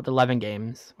judge came out with 11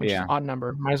 games, which is an odd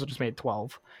number. Might as well just made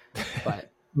 12,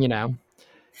 but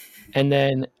And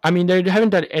then, I mean, they haven't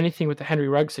done anything with the Henry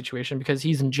Ruggs situation because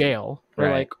he's in jail. Or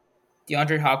like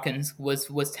DeAndre Hopkins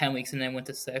was 10 weeks and then went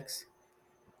to 6.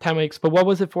 10 weeks, but what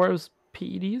was it for? It was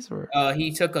PEDs or?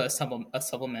 He took a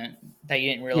supplement that he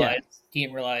didn't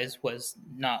realize was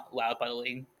not allowed by the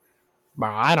league. Bro,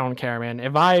 I don't care, man.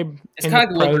 If I'm it's kind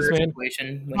of like a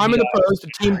situation. I'm in the pros. The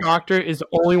team doctor is the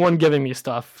only one giving me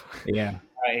stuff. Yeah.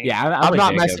 Right. Yeah, I'm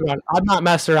not messing around. I'm not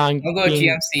messing around. I'll go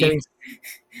GMC.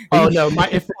 Oh no, my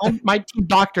team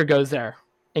doctor goes there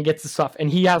and gets the stuff, and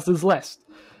he has his list.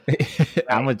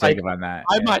 I'm gonna take him on that.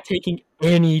 I'm not taking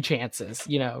any chances.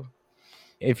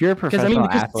 If you're a professional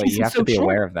athlete, you have to be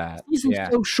aware of that. Season's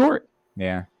so short.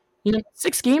 Yeah.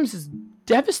 6 games is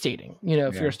devastating.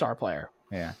 If you're a star player.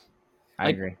 Yeah, I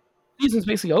agree. Season's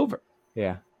basically over.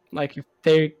 Yeah. Like if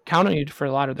they count on you for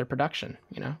a lot of their production.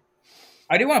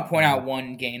 I do want to point out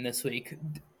one game this week.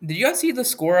 Did you guys see the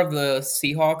score of the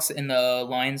Seahawks in the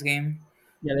Lions game?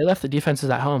 Yeah, they left the defenses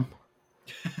at home.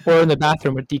 Or in the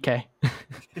bathroom with DK.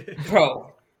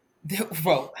 Bro,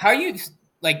 how you,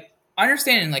 like, I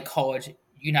understand in, like, college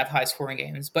you can have high-scoring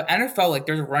games, but NFL, like,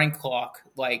 there's a running clock.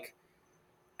 Like,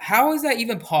 how is that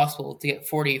even possible to get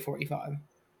 40, 45?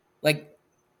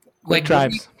 Quick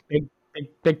drives.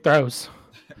 Big throws.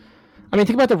 I mean,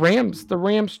 think about the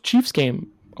Rams-Chiefs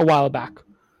game a while back.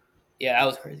 Yeah, that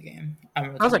was a crazy game. I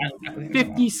remember that was like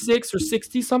 56 or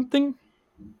 60 something.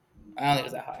 I don't think it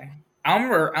was that high. I don't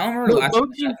remember last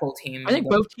NFL team. I think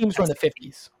both teams were in the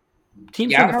 50s.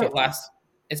 I remember last.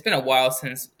 It's been a while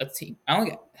since a team.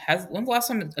 When's the last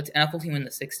time an NFL team in the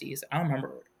 60s? I don't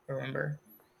remember.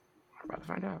 I'm about to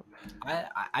find out.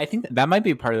 I think that might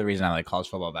be part of the reason I like college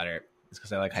football better. Is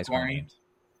because I like high scoring games.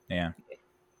 Yeah.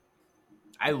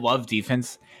 I love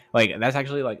defense. Like that's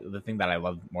actually like the thing that I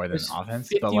love more than offense.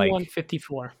 51, but like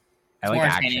 54. I like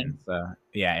action. So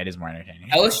yeah, it is more entertaining.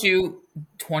 LSU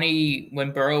 20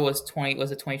 when Burrow was 20.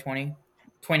 Was it 2020?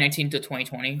 2019 to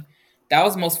 2020. That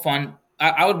was the most fun.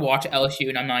 I would watch LSU,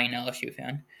 and I'm not an LSU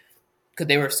fan because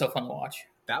they were so fun to watch.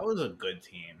 That was a good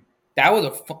team. That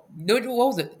was what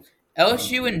was it?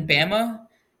 LSU and Bama.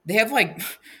 They have like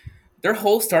their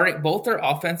whole both their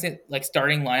offensive like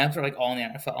starting lineups are like all in the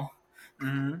NFL.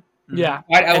 Mm-hmm. Yeah,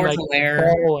 Clyde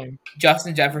Edwards-Helaire,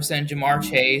 Justin Jefferson, Jamar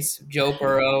Chase, Joe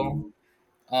Burrow,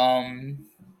 and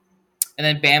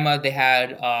then Bama they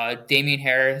had Damian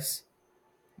Harris,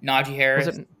 Najee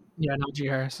Harris. Najee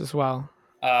Harris as well.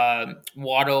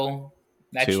 Waddle,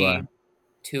 Mechie,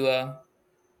 Tua,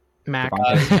 Mac.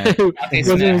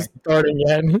 Wasn't starting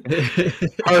yet.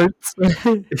 Hurts.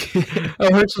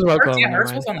 Hurts was Oklahoma.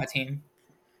 Hurts was on that team.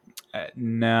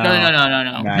 No.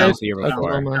 No. That was the year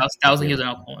before. That was when he was in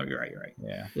Oklahoma. You're right.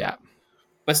 Yeah.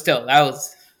 But still, that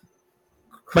was.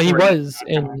 But he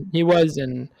was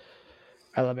in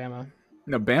Alabama.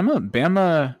 No,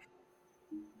 Bama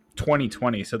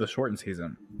 2020, so the shortened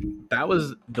season. That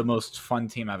was the most fun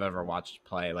team I've ever watched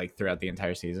play, like throughout the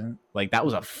entire season. Like that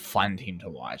was a fun team to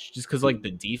watch, just because like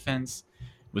the defense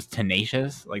was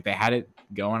tenacious. Like they had it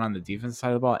going on the defense side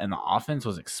of the ball, and the offense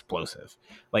was explosive.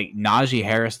 Like Najee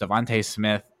Harris, Devontae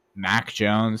Smith, Mac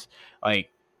Jones,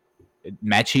 like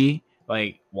Mechie,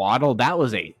 like Waddle. That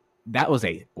was a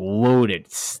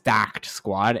loaded, stacked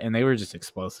squad, and they were just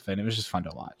explosive, and it was just fun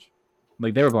to watch.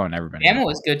 Like they were blowing everybody. Bama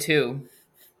was good too,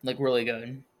 like really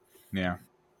good. Yeah.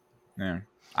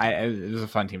 It was a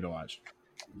fun team to watch.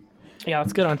 Yeah,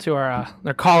 let's get on to our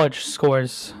college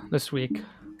scores this week.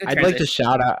 I'd like to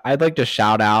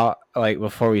shout out like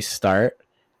before we start.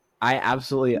 I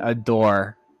absolutely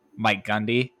adore Mike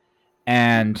Gundy,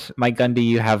 and Mike Gundy,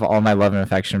 you have all my love and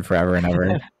affection forever and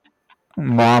ever.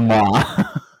 Mama.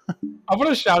 I want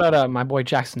to shout out my boy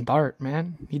Jackson Dart,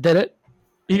 man. He did it.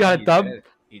 He got a dub.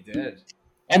 He did.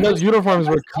 And those uniforms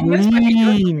were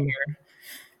clean.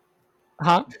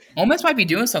 Huh? Ole Miss might be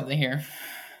doing something here.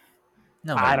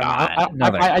 No, I don't know.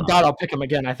 I doubt I'll pick him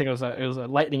again. I think it was a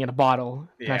lightning in a bottle,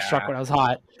 and I struck when I was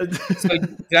hot. So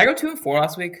did I go 2-4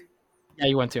 last week? Yeah,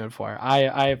 you went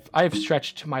 2-4. I've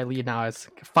stretched my lead now. It's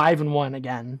 5-1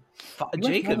 again.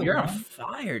 Jacob, you're on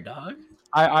fire, dog.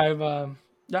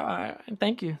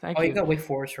 Thank you. Oh, you got Wake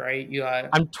Forest, right? You got.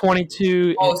 I'm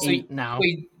 22-8 now.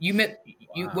 Wait, you missed.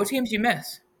 What teams you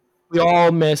miss? We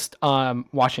all missed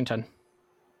Washington.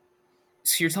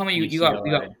 So you're telling me you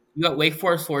got Wake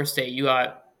Forest, Florida State. You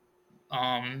got you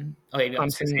got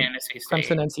Clemson,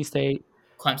 NC State.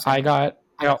 Clemson. I got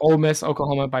Ole Miss,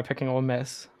 Oklahoma by picking Ole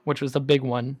Miss, which was the big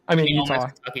one. I mean Utah.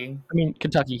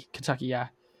 Kentucky, yeah,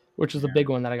 which was the big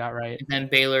one that I got right. And then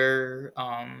Baylor.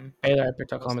 Baylor, I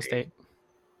picked Oklahoma State.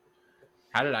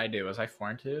 How did I do? Was I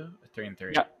 4-2?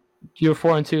 3-3. Yeah, you were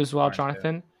 4-2 as well,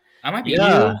 Jonathan. I might be.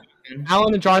 Yeah.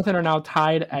 Alan and Jonathan are now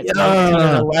tied at 19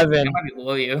 and 11. I might be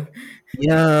below you.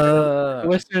 Yeah. The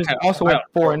listeners also went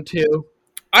 4-2.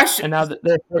 And now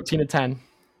they're 14-10.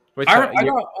 What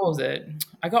was it?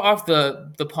 I got off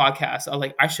the podcast. I was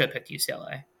like, I should have picked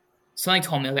UCLA. Something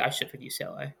told me I should have picked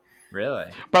UCLA. Really?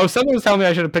 Bro, someone was telling me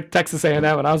I should have picked Texas A&M,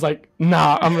 and I was like,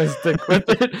 nah, I'm going to stick with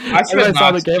it. I should have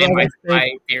saw the game. My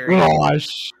theory.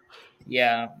 Gosh.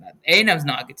 Yeah. A&M's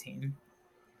not a good team.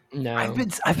 No. I've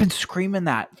been screaming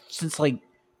that since like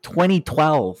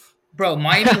 2012. Bro,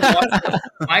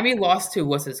 Miami lost to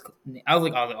what's his? I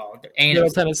was like, A&M. Middle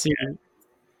Tennessee.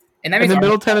 And that means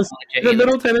Middle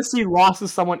Tennessee lost to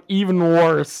someone even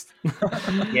worse.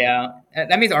 Yeah,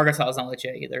 that means Arkansas is not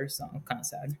legit either. So I'm kind of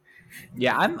sad.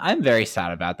 Yeah, I'm very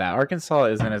sad about that. Arkansas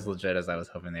isn't as legit as I was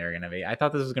hoping they were going to be. I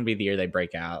thought this was going to be the year they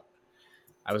break out.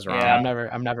 I was wrong. Yeah,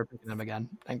 I'm never picking them again.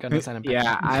 Thank goodness I didn't pick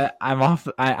them. I'm off.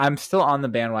 I'm still on the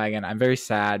bandwagon. I'm very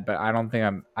sad, but I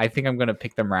think I'm going to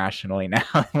pick them rationally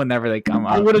now whenever they come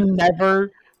up. I would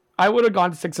have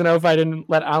gone 6-0 if I didn't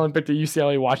let Alan pick the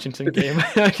UCLA Washington game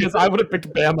because I would have picked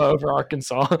Bama over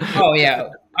Arkansas. Oh yeah,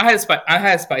 I had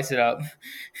to spice it up.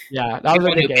 Yeah, that was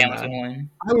a good game.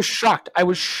 I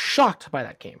was shocked by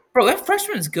that game. Bro, that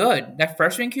freshman's good. That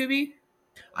freshman QB.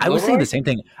 I was saying the same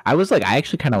thing. I was like, I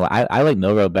actually kind of I like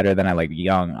Milroe better than I like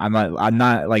Young. I'm not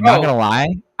gonna lie.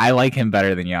 I like him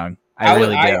better than Young. I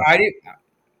really do.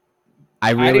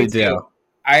 I really do.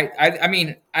 I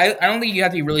mean, I don't think you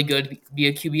have to be really good to be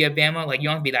a QB at Bama. Like, you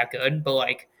don't have to be that good, but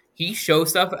like he showed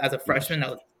stuff as a freshman that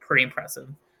was pretty impressive.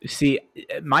 See,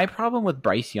 my problem with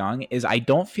Bryce Young is I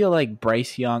don't feel like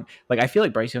Bryce Young. Like, I feel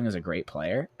like Bryce Young is a great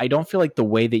player. I don't feel like the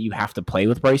way that you have to play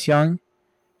with Bryce Young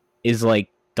is like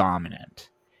dominant.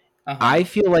 Uh-huh. I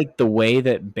feel like the way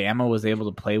that Bama was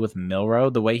able to play with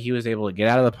Milroe, the way he was able to get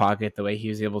out of the pocket, the way he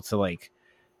was able to like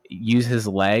use his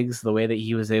legs, the way that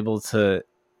he was able to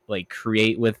like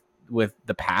create with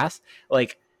the pass.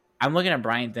 Like, I'm looking at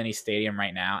Bryant-Denny Stadium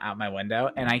right now out my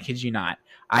window, and I kid you not,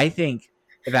 I think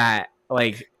that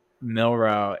like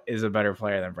Milroe is a better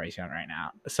player than Bryce Young right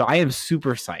now. So I am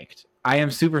super psyched.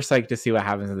 To see what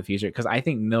happens in the future because I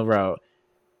think Milroe.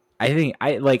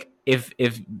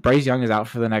 If Bryce Young is out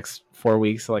for the next 4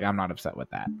 weeks, like I'm not upset with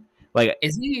that. Like,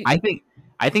 is he? I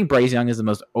think Bryce Young is the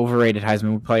most overrated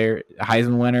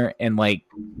Heisman winner in like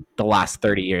the last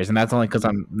 30 years, and that's only because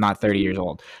I'm not 30 years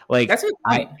old. Like, that's what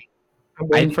I'm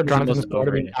waiting for Jonathan Score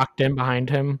to be knocked in behind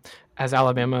him as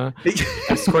Alabama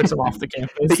escorts him off the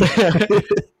campus.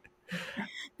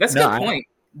 That's a good point.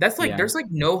 That's like there's like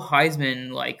no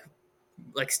Heisman like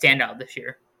standout this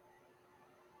year.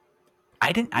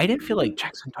 I didn't feel like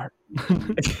Jackson Dart. I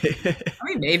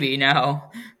mean, maybe now.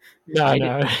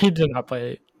 No, he did not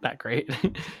play that great.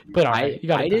 But I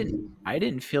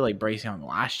didn't feel like Bryce Young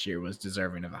last year was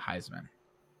deserving of a Heisman.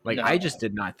 Like, no. I just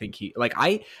did not think he like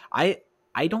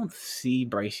I don't see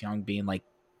Bryce Young being like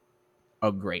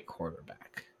a great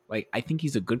quarterback. Like, I think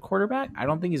he's a good quarterback. I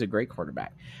don't think he's a great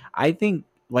quarterback. I think,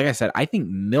 like I said, I think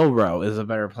Milroe is a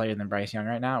better player than Bryce Young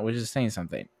right now, which is saying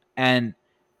something. And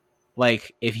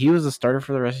like, if he was a starter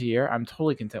for the rest of the year, I'm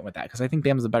totally content with that because I think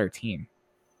Bama's a better team.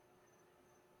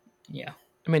 Yeah.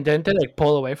 I mean, didn't they like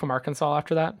pull away from Arkansas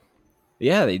after that?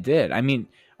 Yeah, they did. I mean,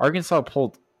 Arkansas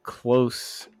pulled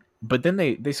close, but then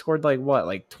they scored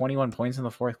like 21 points in the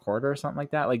fourth quarter or something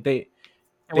like that. Like they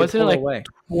wasn't it like away.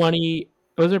 20.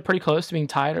 Was it pretty close to being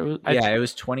tied? It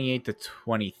was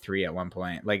 28-23 at one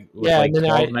point. Like, yeah, like and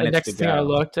then the next thing I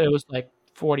looked, it was like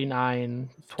 49-28,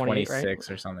 26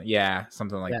 right? or something. Yeah,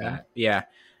 something like that. Yeah.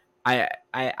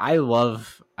 I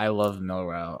love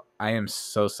Milroe. I am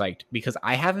so psyched because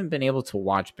I haven't been able to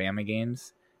watch Bama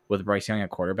games with Bryce Young at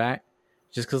quarterback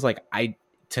just because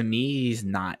to me he's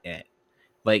not it.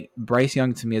 Like, Bryce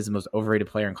Young to me is the most overrated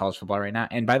player in college football right now.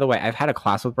 And by the way, I've had a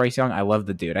class with Bryce Young. I love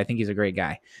the dude. I think he's a great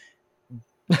guy.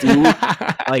 Dude,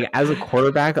 like as a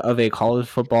quarterback of a college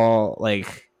football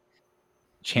like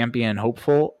champion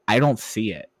hopeful, I don't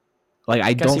see it. Like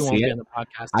I don't see it.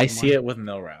 I see it with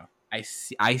Milroe. I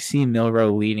see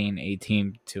Milroe leading a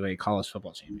team to a college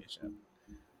football championship.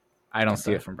 I don't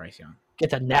see it from Bryce Young. Get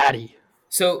the natty.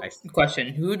 So,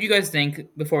 question: who do you guys think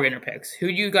before we get our picks? Who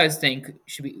do you guys think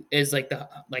is like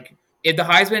if the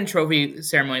Heisman Trophy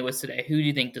ceremony was today? Who do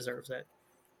you think deserves it?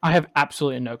 I have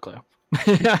absolutely no clue.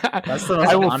 That's the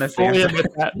most honest answer.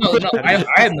 No, I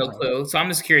have no clue. So I'm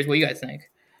just curious what you guys think.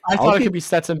 I thought it could be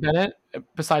Stetson Bennett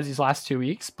besides these last 2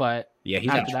 weeks, but yeah,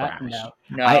 he's after that, no.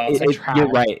 You're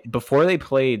right. Before they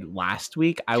played last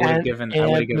week, I would have given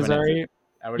Missouri.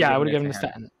 I would have given to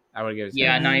Stetson. I would have given.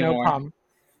 Yeah, not anymore. Problem.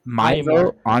 My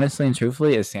vote, honestly and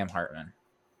truthfully, is Sam Hartman.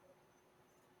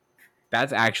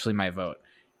 That's actually my vote.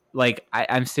 Like,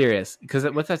 I'm serious because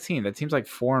what's that team? That team's like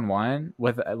 4-1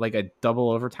 with like a double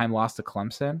overtime loss to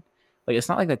Clemson. Like, it's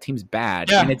not like that team's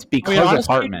bad, and it's because of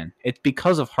Hartman. It's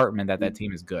because of Hartman that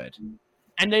team is good.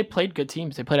 And they played good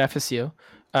teams. They played FSU.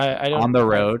 On the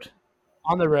road.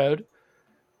 On the road.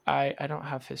 I don't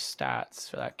have his stats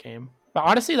for that game, but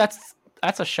honestly, that's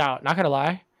a shout. Not gonna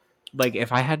lie. Like,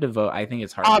 if I had to vote, I think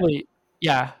it's Hartman. Probably,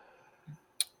 yeah.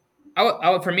 I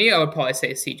would probably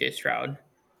say C.J. Stroud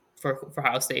for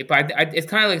Ohio State, but it's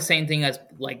kind of like the same thing as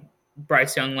like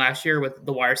Bryce Young last year with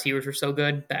the wide receivers were so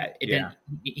good that he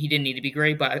didn't need to be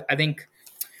great. But I think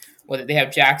they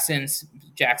have Jackson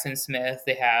Smith,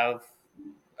 they have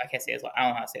I don't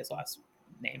know how to say his last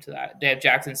name to that. They have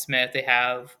Jackson Smith, they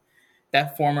have they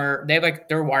have like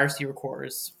their wide receiver core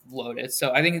is loaded.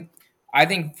 So I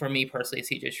think for me personally,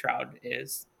 CJ Stroud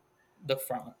is the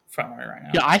front runner right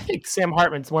now. Yeah, I think Sam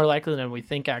Hartman's more likely than we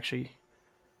think. Actually,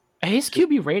 his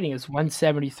QB rating is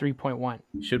 173.1.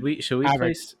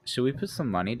 Should we put some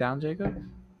money down, Jacob?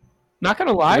 Not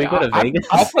gonna lie, we go to Vegas.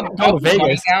 I'll put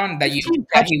money down that he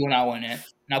will not win it.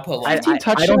 And I'll put 15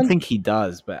 touchdowns. I don't think he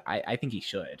does, but I think he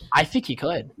should. I think he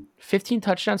could. 15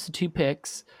 touchdowns to 2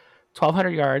 picks, 1,200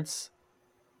 yards.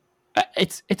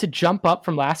 It's a jump up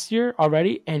from last year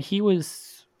already, and he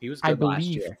was good I believe last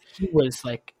year. He was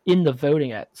like in the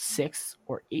voting at 6th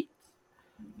or 8th,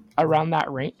 around that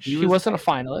range. He wasn't a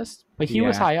finalist, but he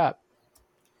was high up.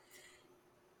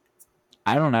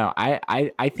 I don't know.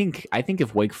 I think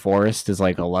if Wake Forest is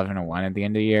like 11-1 at the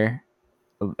end of the year,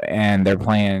 and they're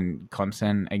playing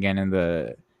Clemson again in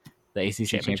the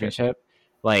ACC championship,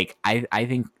 like I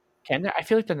think I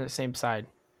feel like they're on the same side.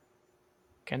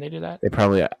 Can they do that? They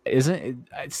probably isn't.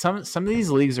 Some of these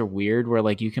leagues are weird where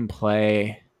like you can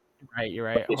play. Right, you're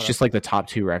right. It's just like the top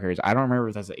 2 records. I don't remember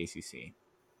if that's the ACC.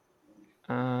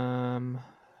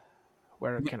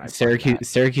 Where can I?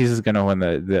 Syracuse is going to win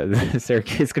the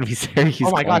Syracuse. It's going to be Syracuse.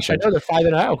 Oh my gosh! I know they're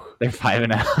 5-0. They're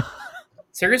 5-0.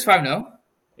 Syracuse 5-0.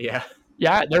 Yeah.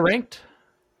 Yeah, they're ranked.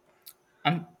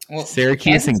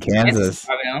 Syracuse and Kansas.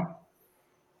 5-0.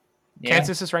 Yeah.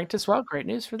 Kansas is ranked as well. Great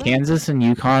news for them. Kansas and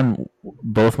UConn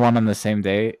both won on the same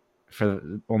day for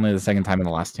only the second time in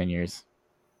the last 10 years.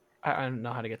 I don't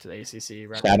know how to get to the ACC.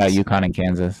 Right? Shout out UConn and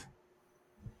Kansas.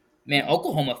 Man,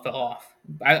 Oklahoma fell off.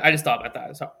 I just thought about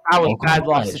that. So, that was bad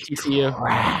loss to TCU.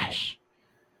 Trash.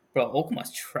 Bro,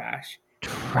 Oklahoma's trash.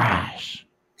 Trash.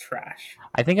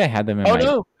 I think I had them in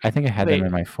them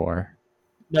in my 4.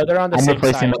 No, they're on the same side. I'm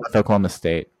replacing them with Oklahoma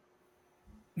State.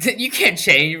 You can't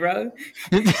change, bro.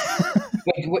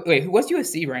 wait, what's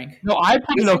USC rank? No, I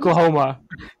put in Oklahoma.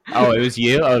 Oh, it was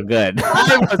you? Oh, good.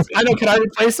 I know. Can I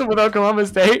replace him with Oklahoma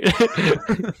State?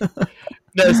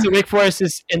 No, so Wake Forest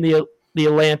is in the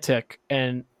Atlantic,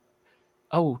 and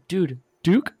dude,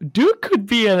 Duke could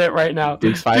be in it right now.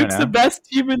 Duke's the best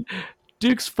team in.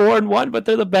 Duke's 4-1, but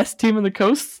they're the best team in the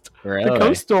coast. Really? The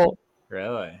Coastal.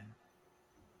 Really?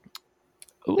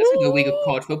 That's a good week of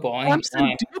college football.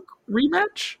 Clemson Duke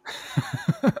rematch.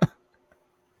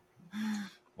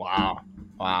 Wow.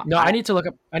 No, I need to look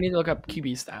up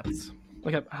QB stats.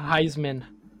 Look up Heisman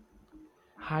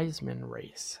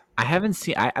race. I haven't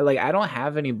seen. I don't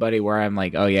have anybody where I'm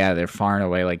like, oh yeah, they're far and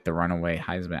away like the runaway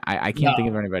Heisman. I can't think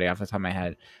of anybody off the top of my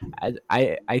head.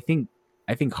 I think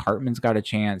Hartman's got a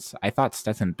chance. I thought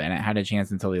Stetson Bennett had a chance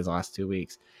until these last 2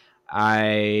 weeks.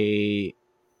 I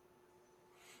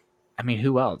mean,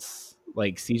 who else?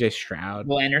 Like CJ Stroud,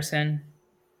 Will Anderson.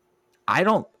 I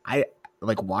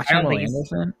like watching Will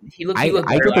Anderson. He looked. I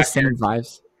get the same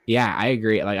vibes. Yeah, I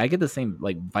agree. Like I get the same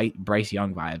like Bryce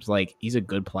Young vibes. Like he's a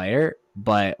good player,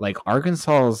 but like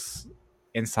Arkansas's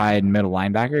inside middle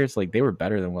linebackers, like they were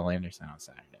better than Will Anderson on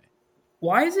Saturday.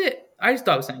 Why is it? I just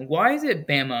thought of something. Why is it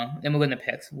Bama? And we'll get into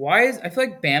picks. I feel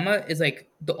like Bama is like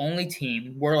the only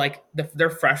team where like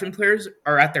their freshman players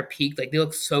are at their peak. Like they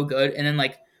look so good, and then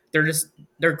like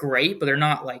they're great, but they're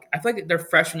not like I feel like their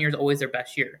freshman year is always their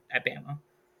best year at Bama.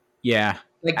 Yeah,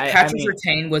 like Patrick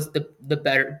Surtain was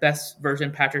the best version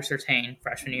of Patrick Surtain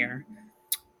freshman year.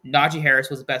 Najee Harris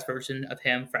was the best version of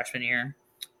him freshman year.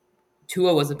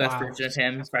 Tua was the best version of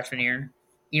him freshman year.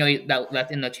 That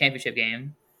in the championship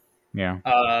game. Yeah.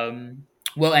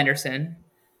 Will Anderson.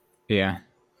 Yeah,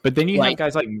 but then you have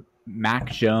guys like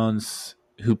Mac Jones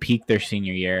who peaked their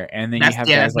senior year, and then you have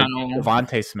guys like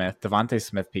Devontae Smith. Devontae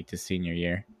Smith peaked his senior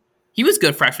year. He was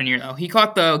good freshman year though. He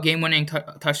caught the game-winning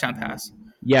touchdown pass.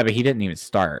 Yeah, but he didn't even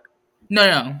start.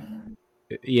 No.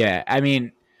 Yeah, I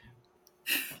mean,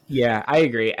 yeah, I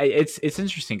agree. It's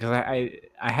interesting because I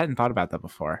hadn't thought about that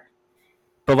before,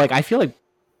 but like I feel like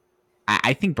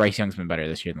I think Bryce Young's been better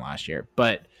this year than last year,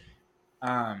 but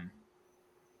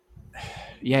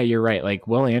yeah, you're right. Like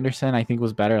Will Anderson, I think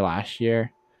was better last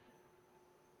year.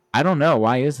 I don't know.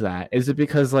 Why is that? Is it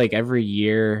because like every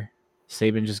year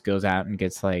Saban just goes out and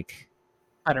gets like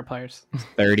better players,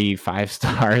 35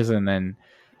 stars, and then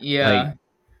I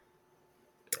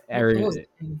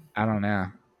don't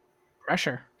know.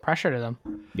 Pressure to them.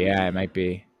 Yeah, it might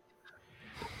be.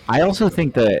 I also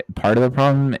think that part of the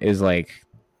problem is like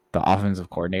the offensive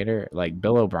coordinator, like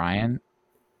Bill O'Brien.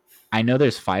 I know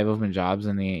there's 5 open jobs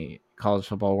in the college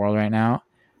football world right now.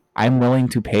 I'm willing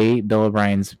to pay Bill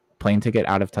O'Brien's plane ticket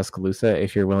out of Tuscaloosa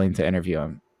if you're willing to interview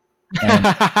him. And,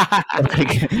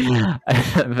 like,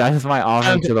 that's my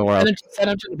offer to the world. Send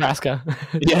him to Nebraska.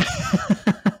 Yeah.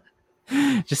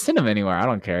 Just send him anywhere. I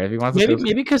don't care if he wants.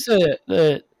 Maybe because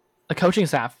the coaching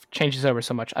staff changes over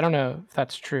so much. I don't know if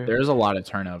that's true. There's a lot of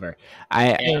turnover.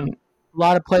 And a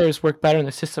lot of players work better in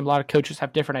the system. A lot of coaches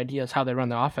have different ideas how they run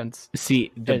the offense.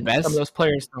 See, some of those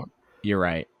players don't. You're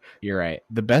right.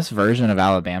 The best version of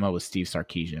Alabama was Steve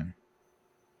Sarkisian.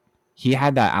 He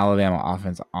had that Alabama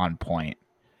offense on point.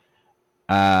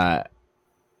 Bill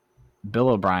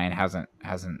O'Brien hasn't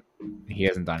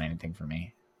done anything for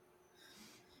me.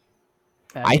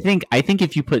 I think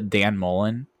if you put Dan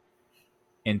Mullen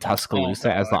in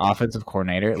Tuscaloosa as the offensive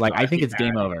coordinator, like I think it's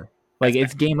game over. Like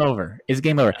it's game over. It's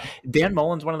game over. Dan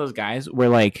Mullen's one of those guys where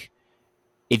like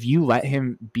if you let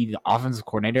him be the offensive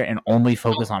coordinator and only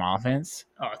focus on offense,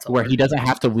 where he doesn't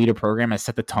have to lead a program and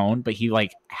set the tone, but he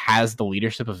like has the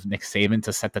leadership of Nick Saban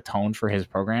to set the tone for his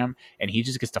program, and he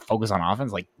just gets to focus on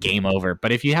offense, like game over.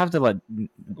 But if you have to let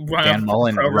Dan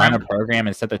Mullen run a program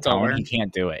and set the tone, he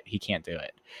can't do it.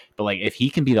 But like if he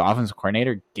can be the offensive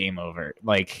coordinator, game over.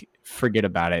 Like forget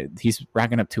about it. He's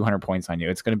racking up 200 points on you.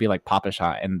 It's going to be like Papa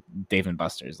Shot and Dave and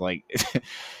Buster's. Like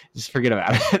just forget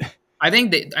about it. I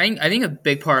think a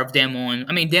big part of Dan Mullen.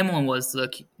 I mean, Dan Mullen was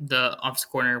the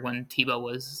offensive coordinator when Tebow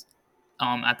was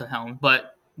at the helm,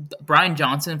 but Brian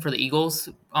Johnson for the Eagles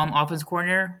offensive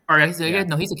coordinator, he's a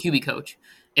QB coach.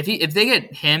 If they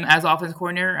get him as offensive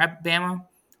coordinator at Bama,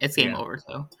 it's game over.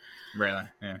 So really,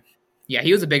 yeah,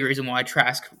 he was a big reason why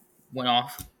Trask went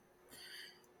off.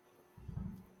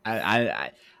 I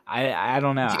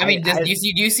don't know. I mean, do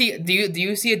you see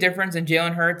a difference in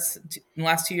Jalen Hurts in the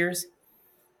last 2 years?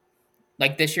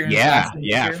 Like this year?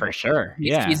 Yeah, for sure.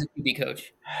 He's a QB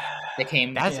coach.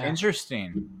 That's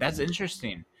interesting.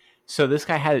 So this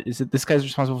guy's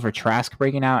responsible for Trask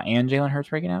breaking out and Jalen Hurts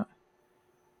breaking out?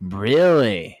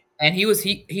 Really? And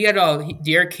he had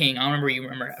Derek King. I don't remember. You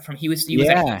remember from he was at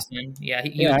Houston. Yeah,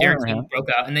 Derek King broke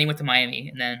out, and then he went to Miami,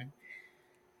 and then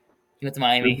he went to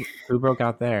Miami. Who broke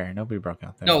out there? Nobody broke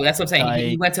out there. No, that's what I'm saying.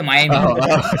 He went to Miami.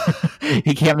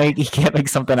 He can't make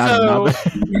something out of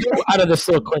nothing. Out of this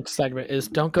little quick segment is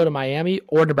don't go to Miami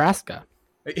or Nebraska.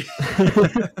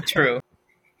 True.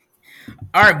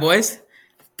 All right, boys.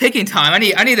 Picking time. I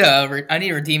need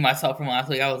to redeem myself from last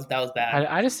week. That was bad.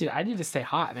 I need to stay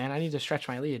hot, man. I need to stretch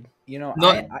my lead.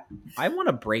 I want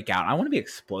to break out. I want to be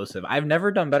explosive. I've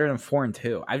never done better than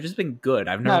 4-2. I've just been good.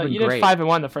 I've never been great. You did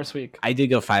 5-1 the first week. I did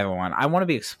go 5-1. I want to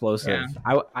be explosive.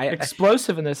 Yeah.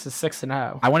 Explosive in this is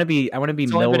 6-0. I want to be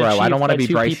Milroe. I don't want to be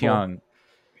Bryce people. Young.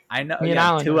 I know. Me and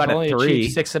Alan 2 out of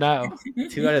 3. 6-0.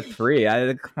 2 out of 3.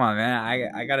 Come on,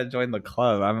 man. I gotta join the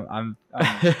club. I'm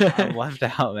left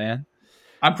out, man.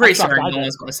 I'm pretty certain no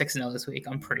one's going 6-0 this week.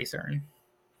 I'm pretty certain.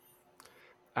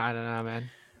 I don't know, man.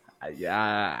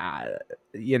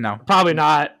 Probably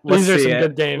not. These are some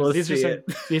good games.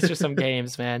 These are some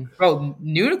games, man. Bro,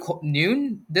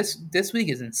 noon this week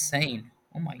is insane.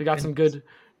 Oh my god. We got some good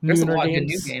There's a lot of good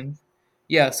new games.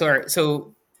 Yeah, sorry.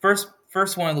 So first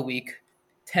one of the week,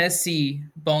 Tennessee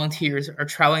Volunteers are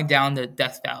traveling down to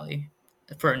Death Valley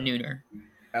for a nooner.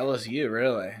 LSU,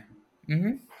 really?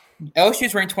 Mm-hmm.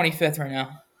 LSU's ranked 25th right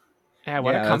now. Yeah,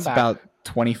 what a comeback. That's about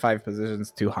 25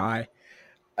 positions too high.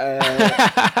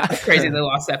 That's crazy they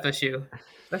lost FSU.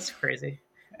 That's crazy.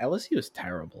 LSU is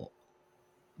terrible.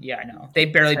 Yeah, I know. They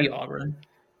barely beat Auburn.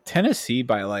 Tennessee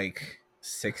by like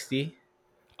 60.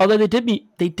 Although they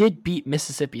did beat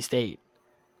Mississippi State.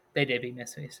 They did beat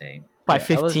Mississippi State by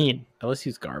 15.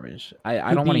 LSU's garbage.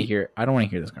 I don't want to hear. I don't want to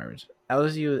hear this garbage.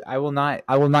 LSU. I will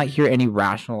not hear any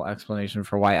rational explanation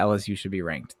for why LSU should be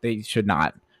ranked. They should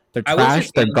not. They're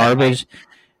trash. They're garbage.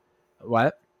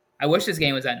 What? I wish this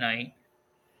game was at night.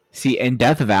 See, in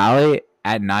Death Valley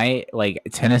at night, like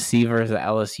Tennessee versus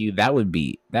LSU, that would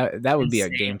be a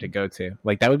game to go to.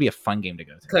 Like that would be a fun game to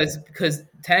go to. Because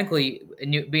technically,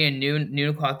 being a noon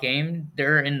o'clock game,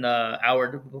 they're in the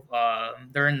hour.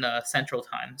 They're in the Central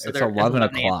Time, so it's they're 11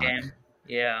 o'clock.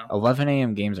 Yeah, 11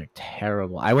 a.m. games are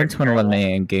terrible. I went to an 11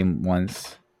 a.m. game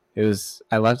once.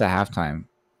 I left at halftime.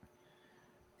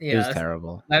 Yeah, it was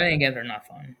terrible. 11 a.m. games are not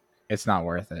fun. It's not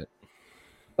worth it.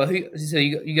 But so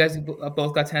you guys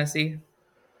both got Tennessee?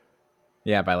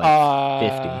 Yeah, by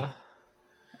like 50.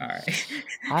 All right.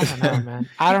 I don't know, man.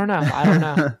 I don't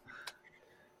know.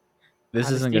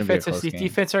 This isn't going to be a close these game.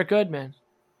 Defense are good, man.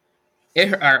 It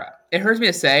hurts me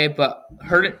to say, but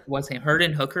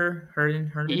Hendon Hooker.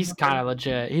 He's kind of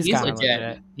legit. He's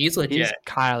legit. He's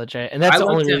kind of legit, and that's the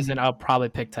only reason I'll probably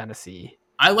pick Tennessee.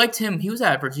 I liked him. He was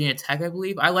at Virginia Tech, I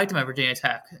believe. I liked him at Virginia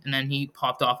Tech, and then he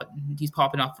popped off. He's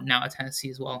popping off now at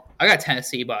Tennessee as well. I got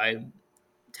Tennessee by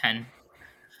 10.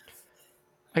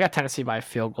 I got Tennessee by a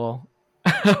field goal.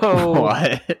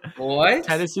 What?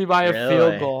 Tennessee by a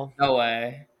field goal. No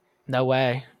way.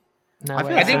 I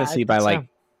think Tennessee by like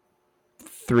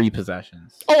 3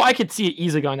 possessions. Oh, I could see it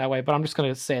easily going that way, but I'm just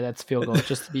going to say that's field goal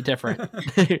just to be different.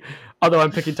 Although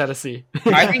I'm picking Tennessee.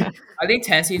 I think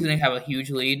Tennessee's going to have a huge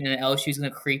lead, and then LSU's going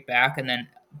to creep back, and then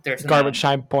there's garbage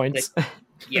time points.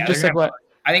 Yeah, just like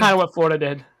kind of what Florida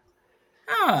did.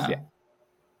 I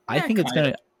think it's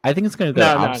going to go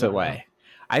the opposite way.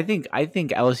 I think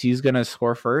LSU's going to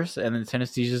score first, and then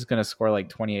Tennessee's just going to score like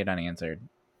 28 unanswered.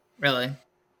 Really?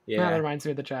 Yeah. That reminds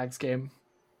me of the Jags game.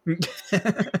 So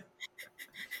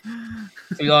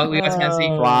we got Tennessee.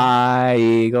 Fly,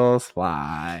 Eagles,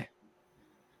 fly.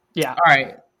 Yeah. All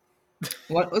right.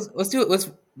 Let's do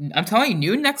it. I'm telling you,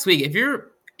 noon next week. If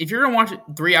you're gonna watch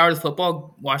 3 hours of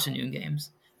football, watch the noon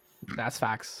games. That's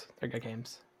facts. They're good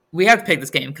games. We have to pick this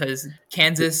game because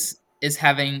Kansas is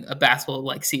having a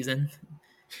basketball-like season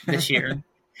this year.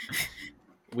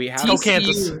 We have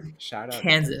Kansas. Shout out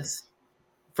Kansas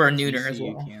for a nooner as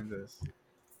well. Kansas.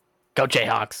 Go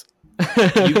Jayhawks.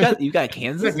 You got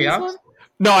Kansas?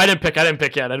 No, I didn't pick yet.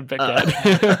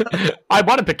 I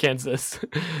want to pick Kansas.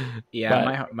 Yeah,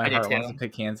 my heart wants to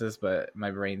pick Kansas, but my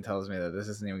brain tells me that this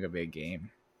isn't even going to be a game.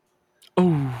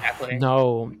 Oh,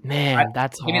 no. Man,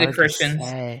 that's hard. Give me the Christians. To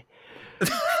say.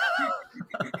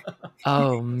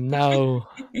 Oh, no.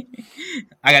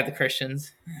 I got the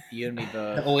Christians. You and me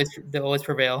both. They always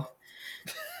prevail.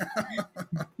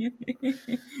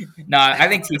 No, I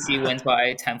think TCU wins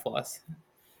by 10 plus.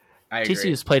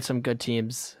 TCU's played some good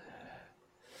teams.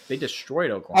 They destroyed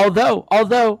Oklahoma.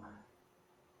 Although.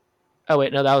 Oh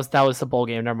wait, no, that was the bowl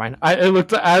game. Never mind. It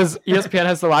looked as ESPN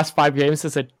has the last 5 games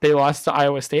since they lost to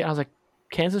Iowa State. I was like,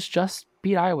 Kansas just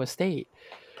beat Iowa State.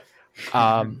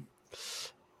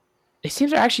 These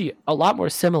teams are actually a lot more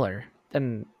similar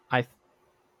than I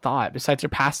thought. Besides their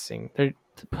passing, their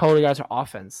polar guys are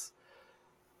offense.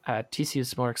 TCU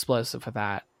is more explosive for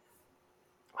that.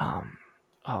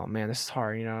 Oh man, this is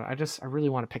hard. I really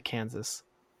want to pick Kansas.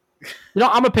 I'm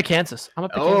gonna pick Kansas. I'm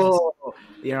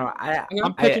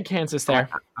picking Kansas there.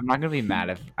 I'm not gonna be mad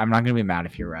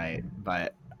if you're right,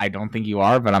 but I don't think you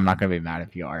are. But I'm not gonna be mad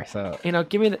if you are. So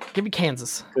give me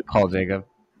Kansas. Good call, Jacob.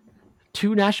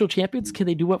 2 national champions. Can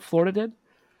they do what Florida did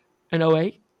in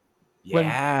 2008?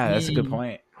 Yeah, that's a good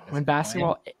point. When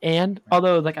basketball and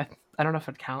although like I don't know if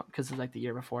it'd count because it's like the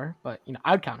year before, but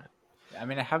I'd count it. I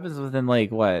mean, it happens within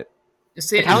like what?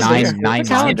 Nine months.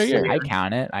 I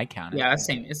count it. Yeah, it's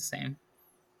the same.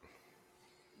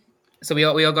 So we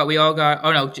all got.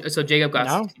 Oh no! So Jacob got.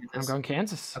 No, I'm going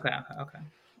Kansas.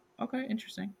 Okay.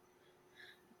 Interesting.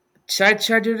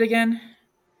 Should I do it again?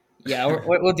 Yeah,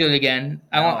 we'll do it again.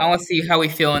 I want to see how we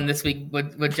feel in this week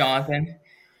with Jonathan.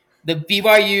 The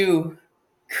BYU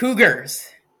Cougars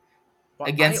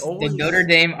against the Notre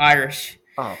Dame Irish.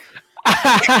 Oh.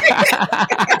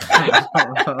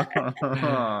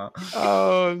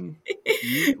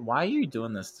 Why are you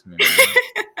doing this to me, man?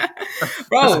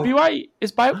 Bro, is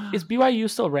BYU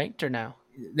still ranked or no?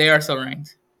 They are still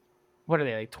ranked. What are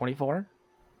they, like 24?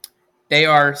 They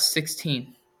are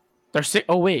 16. They're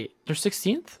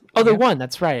 16th? Oh, they're 1.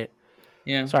 That's right.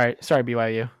 Yeah. Sorry,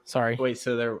 BYU. Sorry. Wait,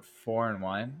 so they're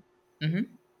 4-1? Mm-hmm.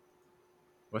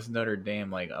 Was Notre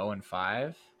Dame like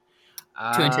 0-5?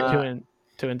 2-2.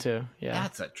 2-2. Yeah.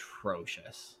 That's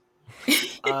atrocious.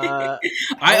 I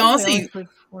They honestly only played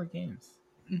 4 games.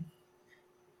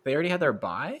 They already had their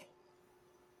bye?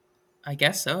 I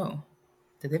guess so.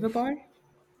 Did they have a bye?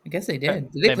 I guess they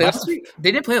did. Did They they play must last week?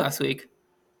 They did play last week.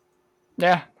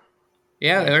 Yeah.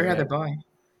 Yeah, they already had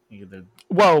Yeah. their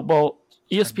bye. Well,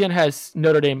 ESPN has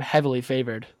Notre Dame heavily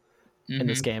favored in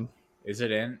this game. Is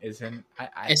it in? It's in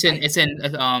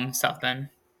South Bend.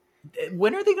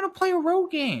 When are they going to play a road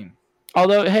game?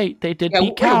 Although, hey, they did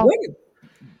beat Cal.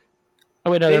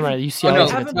 Oh wait, no, never mind.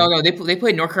 UCLA. No. They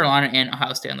played North Carolina and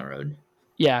Ohio State on the road.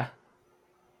 Yeah.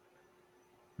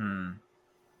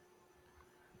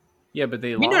 Yeah, but they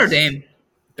Give me lost. Notre Dame.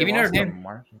 Give me Notre Dame.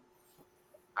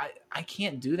 I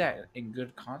can't do that in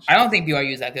good conscience. I don't think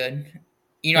BYU is that good.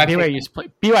 You know,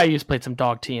 BYU's played some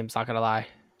dog teams. Not gonna lie.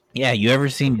 Yeah, you ever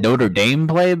seen Notre Dame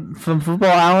play some football,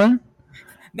 Alan?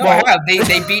 No, I have. They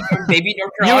beat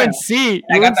North Carolina. UNC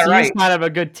is kind of a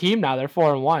good team now. They're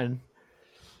 4-1.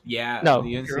 Yeah. No.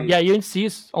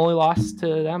 UNC's only lost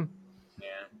to them.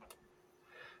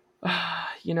 Yeah.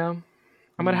 You know,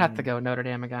 I'm gonna have to go Notre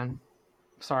Dame again.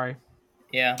 Sorry.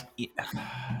 Yeah.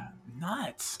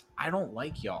 Nuts. I don't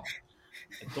like y'all.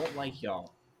 What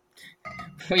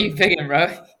are you picking, bro?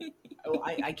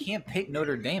 I can't pick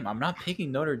Notre Dame. I'm not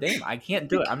picking Notre Dame. I can't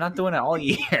do it. I'm not doing it all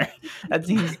year. That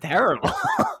seems terrible.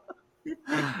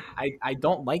 I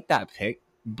don't like that pick,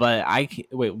 but I can't,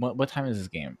 wait. What time is this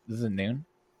game? This is noon.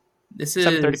 This is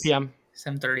 7:30 p.m.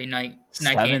 7:30 night.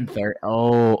 7:30.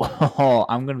 Oh,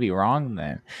 I'm gonna be wrong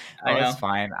then. I know. That's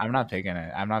fine. I'm not picking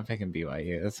it. I'm not picking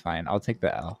BYU. That's fine. I'll take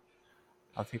the L.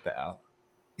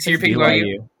 So you're picking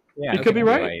BYU? Yeah, you could be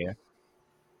right. BYU.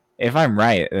 If I'm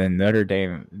right, then Notre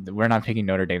Dame. We're not picking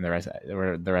Notre Dame the rest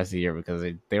of the year because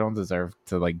they don't deserve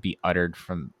to like be uttered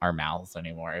from our mouths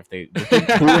anymore. If they're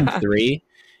 2-3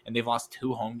 and they've lost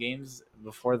 2 home games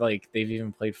before like they've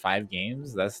even played 5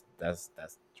 games, that's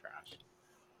trash.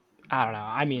 I don't know.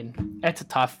 I mean, it's a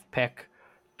tough pick,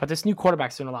 but this new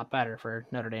quarterback's doing a lot better for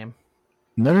Notre Dame.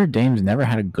 Notre Dame's never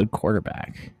had a good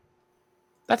quarterback.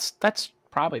 That's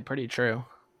probably pretty true.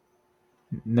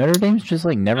 Notre Dame's just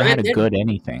like never had a good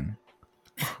anything.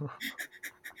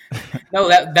 No,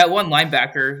 that one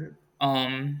linebacker,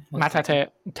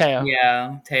 Teo.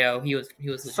 Yeah, Teo. He was.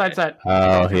 Besides that.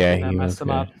 Oh yeah, he messed him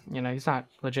up. You know, he's not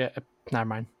legit. Never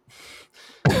mind.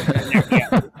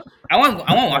 Yeah. I want to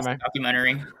watch the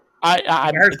documentary.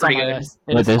 I heard it's pretty good.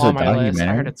 But there's a documentary.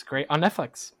 I heard it's great on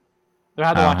Netflix. They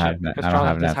have to watch it because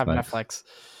Jonathan does have Netflix.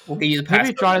 We'll get you the maybe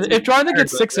if Jonathan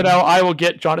gets 6-0, I will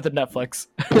get Jonathan Netflix.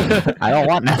 I don't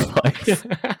want Netflix.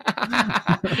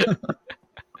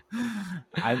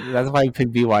 That's why I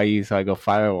picked BYU, so I go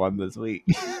 5-1 this week.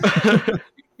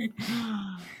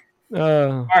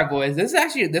 All right, boys. This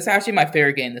is actually my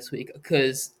favorite game this week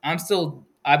because I've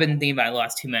been thinking about it the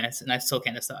last 2 minutes and I still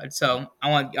can't decide. So I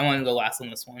want to go last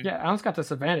on this one. Yeah, Alan's got this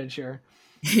advantage here.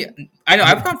 Yeah, I know.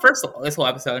 I've gone first this whole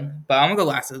episode, but I'm gonna go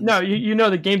last. No, you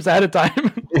know the games ahead of time.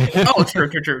 Oh,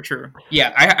 true.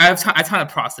 Yeah, I have time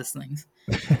to process things.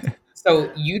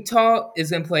 So Utah is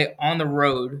gonna play on the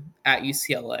road at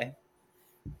UCLA.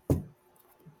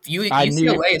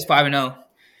 UCLA is 5-0.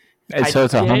 So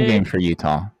it's a home game for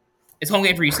Utah. It's home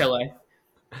game for UCLA.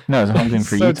 No, it's a home game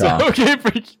for Utah. It's a home game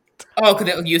for Oh,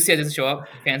 because UCLA doesn't show up.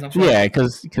 Fans don't show up. Yeah,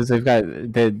 because they've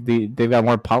got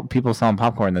more people selling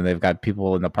popcorn than they've got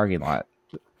people in the parking lot.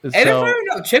 So,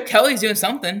 Chip Kelly's doing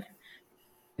something.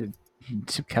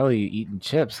 Chip Kelly eating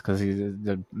chips because he's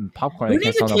the popcorn. Who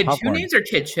names their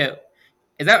kid Chip?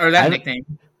 Is that a nickname?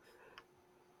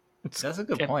 That's a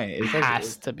good point. It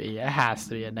has to be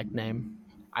a nickname.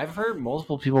 I've heard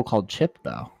multiple people called Chip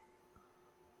though.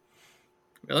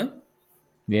 Really?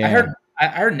 Yeah. I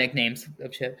heard nicknames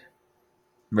of Chip.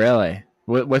 Really?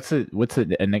 What's a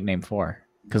nickname for?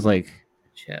 Because like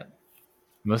Chip.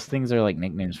 Most things are like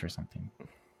nicknames for something.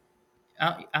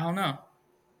 I don't know.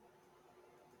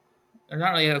 There's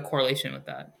not really a correlation with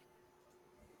that.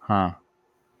 Huh.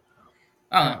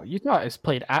 Utah has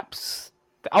played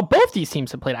both these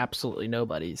teams have played absolutely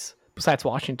nobodies besides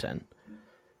Washington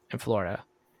and Florida.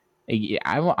 Yeah,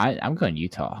 I'm going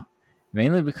Utah,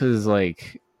 mainly because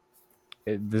like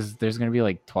there's going to be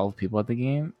like 12 people at the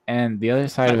game, and the other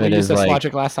side of it is like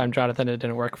logic last time, Jonathan. It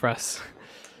didn't work for us.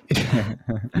 Wait,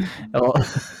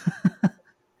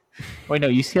 no,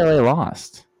 UCLA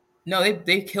lost. No,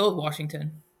 they killed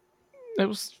Washington. It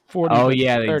was 40. Oh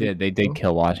yeah, they did. They did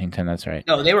kill Washington. That's right.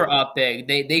 No, they were up big.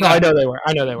 I know they were.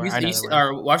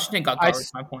 Washington got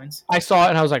 5 points. I saw it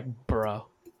and I was like, bro.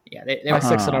 Yeah, they were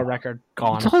 6-0 record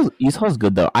gone. Utah's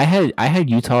good though. I had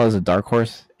Utah as a dark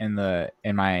horse in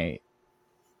my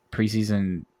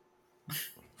preseason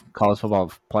college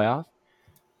football playoff,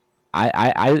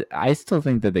 I still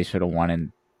think that they should have won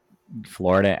in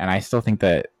Florida, and I still think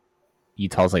that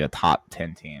Utah's like a top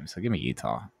 10 team. So give me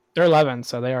Utah. They're 11,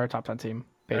 so they are a top 10 team.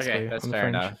 Basically, okay, that's fair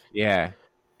enough. Yeah,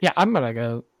 I'm gonna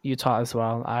go Utah as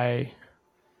well. I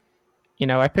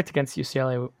picked against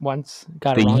UCLA once,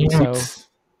 got it wrong, so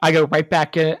I go right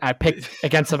back in. I picked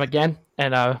against them again,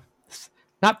 and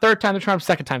not third time the charm,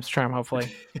 second time's the charm.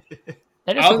 Hopefully,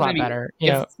 they just look a lot better.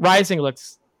 Rising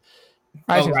looks.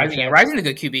 Rising's a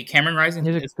good QB. Cameron Rising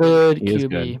is a good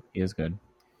QB. He is good.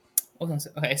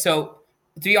 Okay, so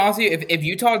to be honest with you, if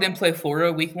Utah didn't play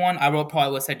Florida week 1, I would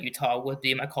probably have said Utah would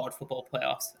be in my college football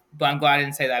playoffs. But I'm glad I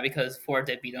didn't say that because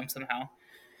Florida did beat them somehow.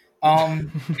 I'm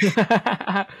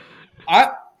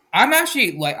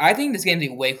actually I think this game's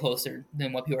way closer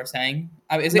than what people are saying.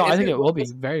 I think it will be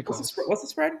very close. What's the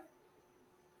spread?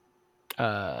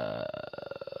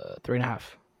 3.5.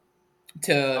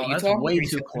 To Utah? That's way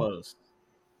too close.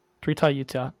 3 to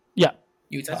Utah. Yeah.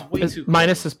 Utah. That's way too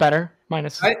minus is better.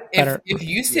 Better. If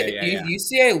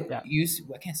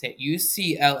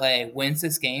UCLA wins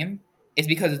this game, it's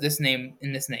because of this name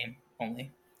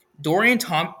only. Dorian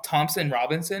Thompson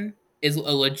Robinson is a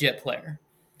legit player.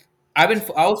 I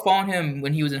was following him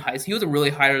when he was in high school. He was a really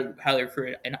highly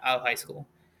recruited out of high school.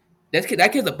 That kid's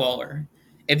a baller.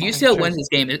 If UCLA wins this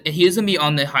game, he is gonna be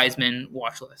on the Heisman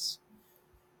watch list.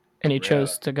 And he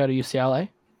chose to go to UCLA.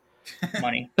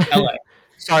 Money, LA.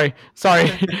 Sorry.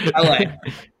 LA.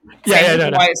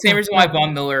 Same reason why not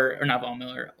Von Miller.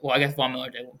 Well, I guess Von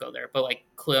Miller won't go there, but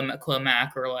Khalil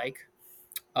Mack or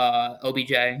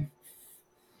OBJ.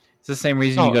 It's the same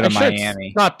reason you go to Miami.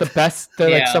 It's not the best.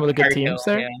 They're some of the good teams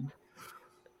there.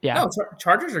 Yeah. No,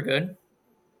 Chargers are good.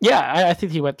 Yeah, I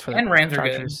think he went for the and Rams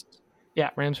Chargers. Are good. Yeah,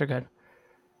 Rams are good.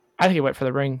 I think he went for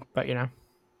the ring, but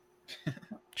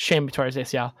shame towards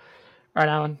ACL. All right,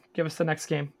 Alan, give us the next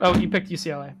game. Oh, you picked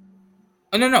UCLA.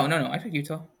 Oh no! I picked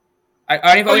Utah.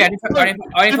 I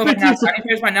didn't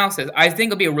finish my analysis. I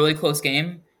think it'll be a really close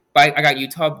game, but I got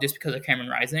Utah just because of Cameron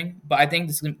Rising. But I think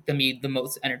this is going to be the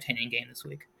most entertaining game this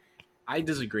week. I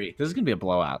disagree. This is going to be a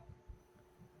blowout.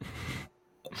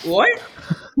 What?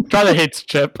 Tyler hates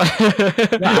Chip. No,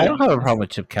 I don't have a problem with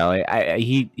Chip Kelly.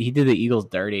 He did the Eagles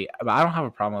dirty, but I don't have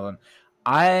a problem with him.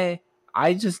 I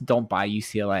just don't buy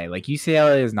UCLA.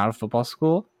 UCLA is not a football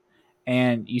school,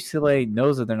 and UCLA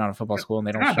knows that they're not a football school, and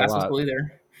they don't show up. School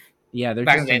either. Yeah, they're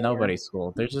just a nobody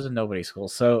school. They're just a nobody school.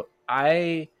 So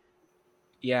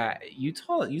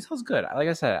Utah's good. Like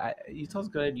I said, Utah's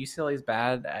good. UCLA's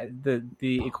bad.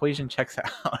 The equation checks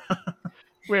out.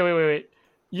 Wait.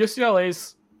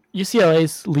 UCLA's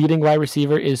leading wide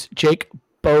receiver is Jake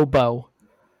Bobo.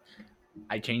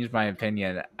 I changed my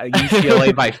opinion.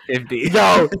 UCLA by 50.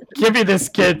 Yo, give me this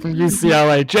kid from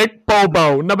UCLA. Jake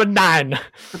Bobo, number 9.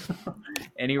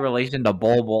 Any relation to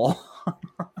Bobo?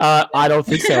 I don't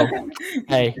think so.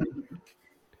 Hey.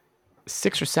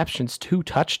 6 receptions, 2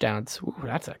 touchdowns. Ooh,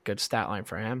 that's a good stat line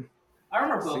for him. I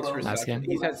remember Bobo. Last game.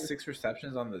 He's had 6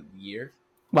 receptions on the year.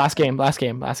 Last game,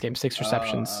 6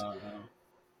 receptions.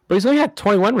 But he's only had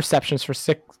 21 receptions for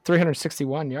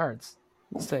 361 yards.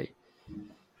 Let's see.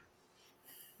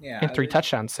 Yeah, and 3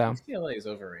 touchdowns. So UCLA is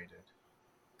overrated.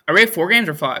 Are we at 4 games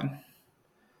or 5?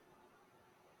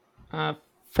 4.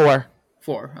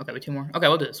 4. Okay, 2 more. Okay,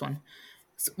 we'll do this one.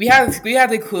 So we have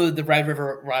to include the Red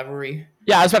River rivalry.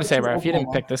 Yeah, I was about to say, bro. If you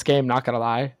didn't pick this game, not gonna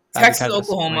lie. Texas,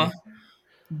 Oklahoma,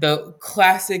 the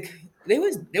classic. They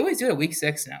always do it at week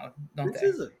 6 now, don't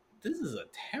they? This is a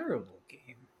terrible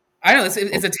game. I know it's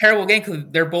a terrible game because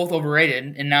they're both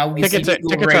overrated, and now we tickets are a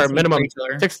minimum.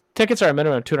 Tickets are a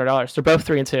minimum of $200. They're both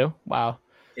 3-2. Wow.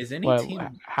 Is any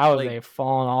team how have they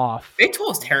fallen off? Big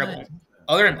 12 is terrible,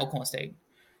 other than Oklahoma State.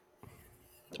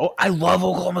 Oh, I love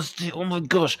Oklahoma State. Oh my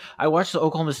gosh, I watched the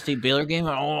Oklahoma State Baylor game.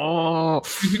 Oh,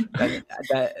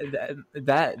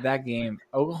 that game,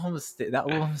 Oklahoma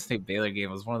State Baylor game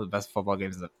was one of the best football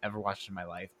games I've ever watched in my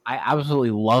life. I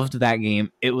absolutely loved that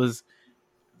game. It was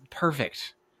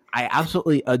perfect. I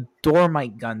absolutely adore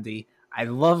Mike Gundy. I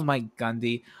love Mike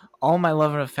Gundy. All my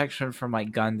love and affection for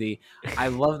Mike Gundy. I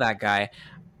love that guy.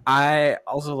 I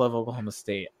also love Oklahoma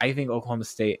State. I think Oklahoma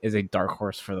State is a dark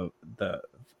horse for the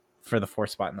 4th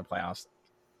spot in the playoffs,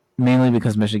 mainly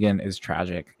because Michigan is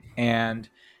tragic. And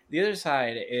the other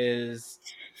side is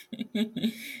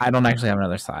I don't actually have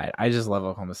another side. I just love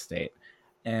Oklahoma State.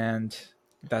 And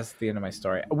that's the end of my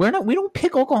story. We don't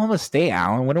pick Oklahoma State,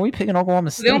 Alan. When are we picking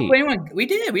Oklahoma State? They don't play anyone. We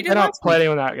did. They don't play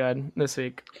anyone that good this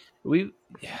week.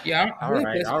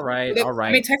 All right.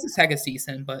 I mean, Texas Tech is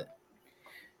decent, but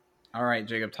all right,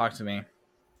 Jacob, talk to me.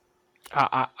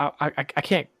 I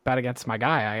can't bet against my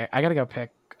guy. I got to go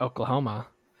pick Oklahoma.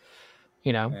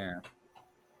 Yeah.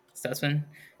 Stutzman.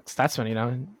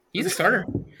 Statsman, He's a starter.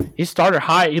 He's starter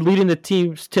high. He's leading the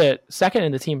teams to second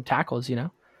in the team tackles,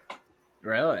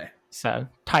 Really? So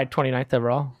tied 29th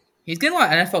overall. He's getting a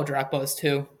lot of NFL draft buzz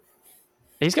too.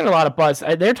 He's getting a lot of buzz.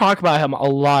 They're talking about him a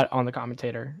lot on the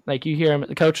commentator. Like you hear him,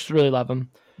 the coaches really love him.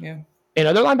 Yeah.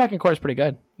 Their linebacking core is pretty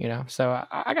good, So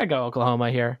I gotta go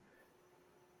Oklahoma here.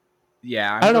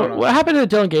 Yeah. I don't know what happened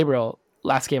to Dylan Gabriel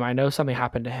last game. I know something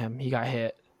happened to him. He got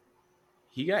hit.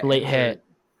 He got late hit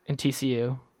in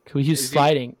TCU. He was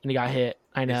sliding and he got hit.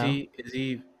 I know. Is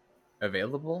he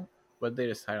available? What did they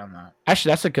decide on that?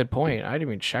 Actually, that's a good point. I didn't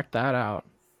even check that out.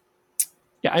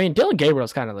 Yeah, I mean Dylan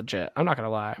Gabriel's kind of legit. I'm not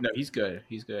gonna lie. No, he's good.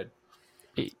 He's good.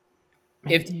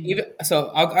 I guess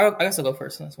I'll go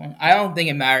first on this one. I don't think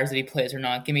it matters if he plays or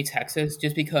not. Give me Texas,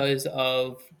 just because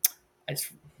of I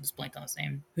just blanked on his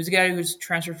name. Who's the guy who's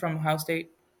transferred from Ohio State?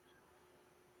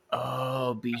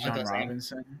 Oh, Bijan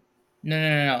Robinson.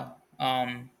 No.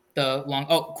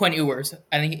 Quinn Ewers.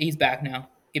 I think he's back now.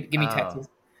 Give me Texas.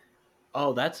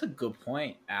 Oh, that's a good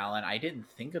point, Alan. I didn't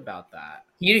think about that.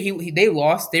 They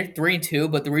lost. They're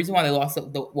 3-2, but the reason why they lost they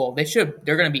would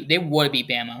beat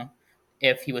Bama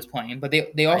if he was playing, but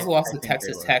they also lost to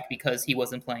Texas Tech because he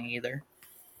wasn't playing either.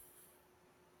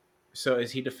 So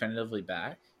is he definitively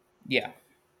back? Yeah,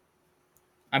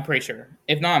 I'm pretty sure.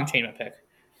 If not, I'm changing my pick.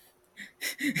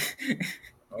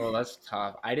 Oh, that's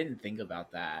tough. I didn't think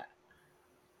about that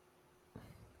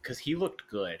because he looked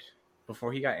good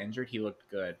before he got injured. He looked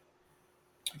good.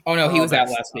 Oh no, he was out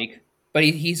last week, but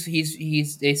he's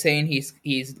they saying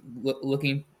he's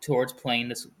looking towards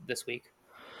playing this week.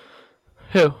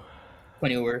 Who?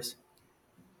 Quinn Ewers.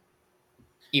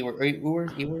 Ewers. Quinn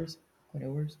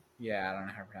Ewers. Yeah, I don't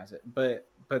know how to pronounce it, but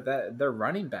that their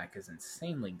running back is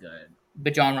insanely good.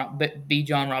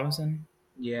 Bijan Robinson.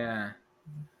 Yeah.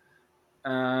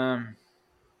 Yeah,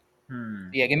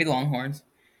 give me the Longhorns.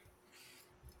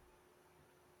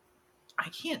 I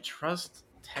can't trust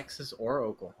Texas or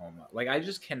Oklahoma. Like I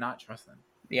just cannot trust them.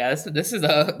 Yeah, this is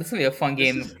gonna be a fun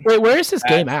game. Wait, where is this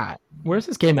game at? Where's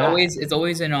this game at? It's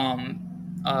always in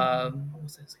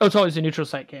what's this? Oh, it's always a neutral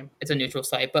site game. It's a neutral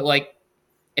site, but like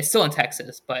it's still in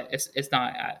Texas, but it's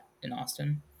not in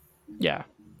Austin. Yeah.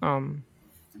 I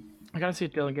gotta see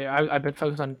if Dylan Gabriel. I've been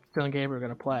focused on Dylan Gabriel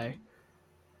gonna play.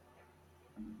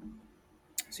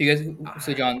 So you guys,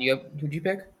 John, who'd you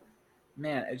pick?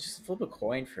 Man, it's just flip a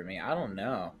coin for me. I don't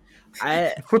know.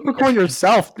 Flip a coin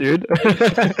yourself, dude.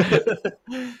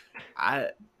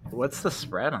 What's the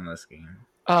spread on this game?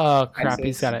 Oh crap, I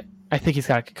think he's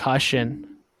got a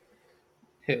concussion.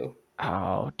 Who?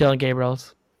 Oh, Dylan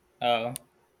Gabriel's. Oh,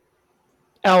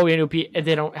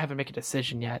 they don't have to make a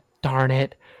decision yet. Darn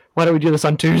it. Why don't we do this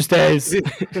on Tuesdays?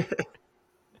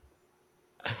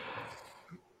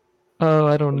 Oh,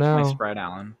 I don't know. What's my spread,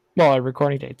 Alan? Well, our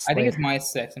recording dates. I think it's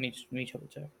 -6. Let me double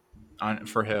check.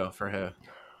 For who?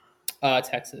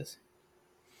 Texas.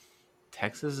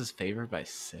 Texas is favored by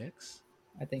 6?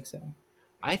 I think so.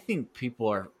 I think people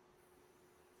are.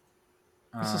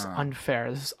 This is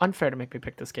unfair. This is unfair to make me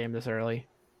pick this game this early.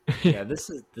 Yeah, this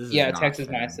is. Yeah, not Texas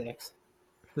fair. -6.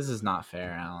 This is not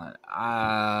fair, Alan.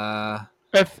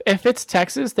 If it's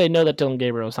Texas, they know that Dylan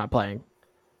Gabriel is not playing.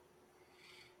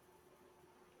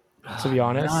 To be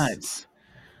honest.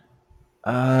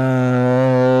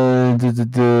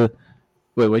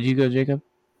 Wait, where'd you go, Jacob?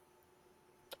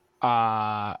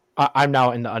 I'm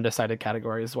now in the undecided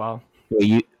category as well.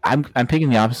 Wait, I'm picking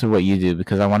the opposite of what you do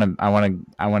because I want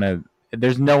to.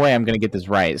 There's no way I'm gonna get this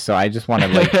right, so I just want to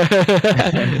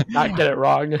not get it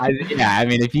wrong. I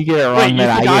mean, if you get it wrong,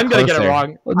 then I'm gonna get it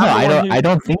wrong. Well, no, I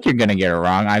don't think you're gonna get it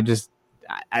wrong. I'm just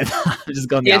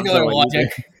going the opposite of what you do.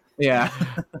 Yeah.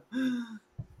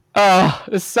 Oh,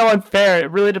 it's so unfair.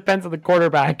 It really depends on the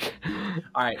quarterback.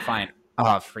 All right, fine.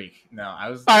 Oh, freak. No,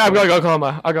 I'm going to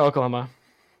Oklahoma. I'll go Oklahoma.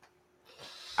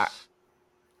 I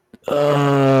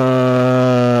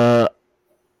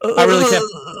really can't.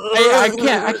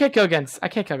 I can't go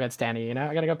against Danny.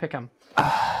 I gotta go pick him.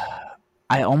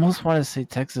 I almost want to say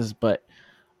Texas, but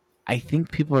I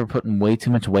think people are putting way too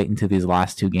much weight into these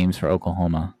last 2 games for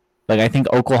Oklahoma. Like I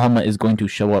think Oklahoma is going to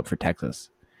show up for Texas.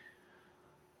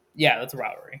 Yeah, that's a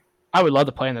rivalry. I would love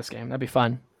to play in this game. That'd be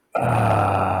fun.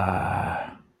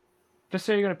 Just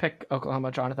so you're going to pick Oklahoma,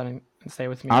 Jonathan, and stay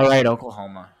with me. All right,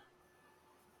 Oklahoma.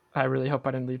 I really hope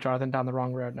I didn't leave Jonathan down the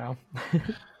wrong road now.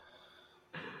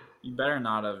 You better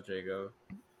not have, Jacob.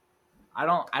 I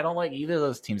don't like either of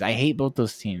those teams. I hate both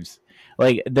those teams.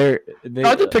 Like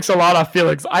Jonathan picks a lot off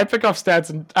feelings. I pick off stats,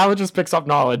 and Alan just picks off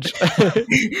knowledge.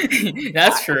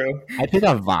 That's true. I pick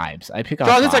off vibes.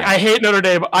 Jonathan's like, I hate Notre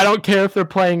Dame. I don't care if they're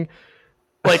playing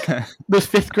like the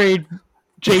 5th grade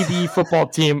JV football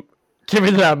team. Give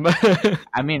me them.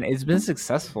 I mean, it's been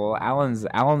successful. Alan's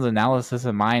analysis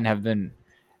and mine have been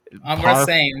We're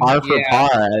saying par for par.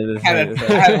 I had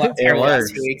a terrible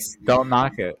last 2 weeks. Don't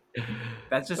knock it.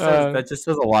 That just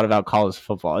says a lot about college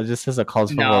football. It just says that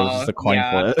college football is just a coin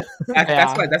flip.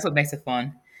 That's what makes it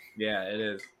fun. Yeah, it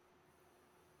is.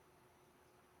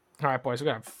 All right, boys, we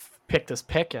gotta pick this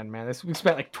pick in, man. We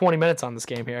spent like 20 minutes on this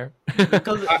game here.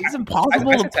 Because it's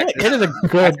impossible to pick. It is a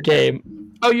good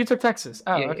game. Oh, you took Texas.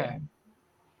 Oh, okay. Yeah.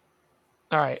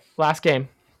 All right, last game.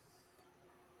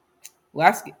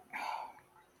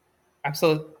 I'm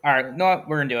so all right. No,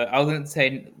 we're gonna do it. I was gonna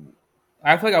say,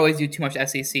 I feel like I always do too much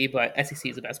SEC, but SEC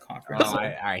is the best conference. All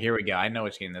right, here we go. I know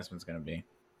which game this one's gonna be.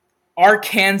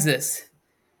 Arkansas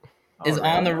is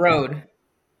on the road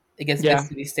against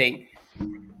Mississippi State.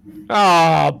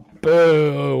 Oh,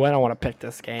 boo! I don't want to pick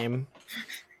this game.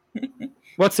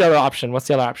 What's the other option?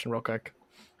 Real quick?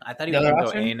 I thought he was gonna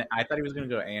go I thought he was gonna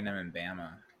go A&M and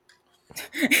Bama.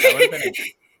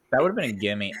 That would have been a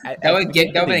gimme. That would have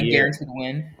been a guaranteed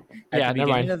win. At the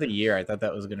beginning of the year, I thought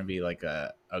that was going to be like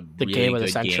the really game of the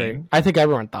century. I think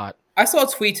everyone thought. I saw a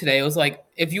tweet today. It was like,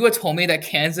 if you had told me that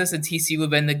Kansas and TCU would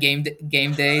have been the game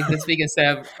day this week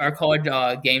instead of our college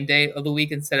game day of the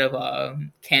week instead of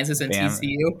Kansas and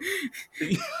TCU.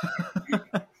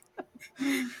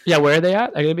 Yeah, where are they at?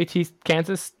 Are they going to be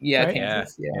Kansas? Yeah, right?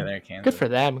 Kansas. Yeah, they're Kansas.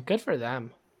 Good for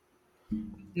them.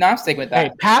 No, I'm sticking with that.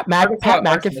 Hey, Pat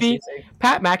McAfee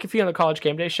on the College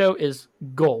Game Day show is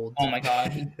gold. Oh my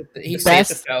god, he best saved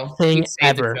the show. Thing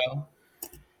ever.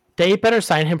 They better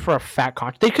sign him for a fat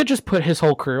contract. They could just put his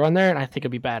whole career on there, and I think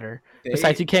it'd be better.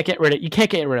 Besides, you can't get rid of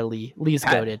Lee. Lee's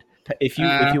goated. If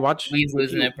you watch, Lee's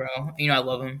losing it, bro. You know I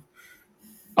love him.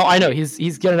 Oh, I know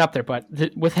he's getting up there, but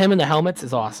with him in the helmets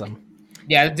is awesome.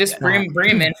 Yeah, just bring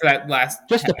him in for that last.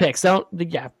 Just the picks. Don't.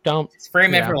 Just bring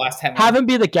him in for the last 10 minutes. Have him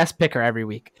be the guest picker every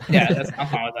week. Yeah, I'm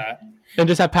fine with that. And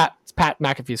just have Pat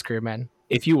McAfee's career, man.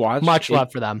 If you watch,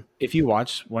 love for them. If you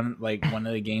watch one of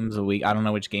the games a week, I don't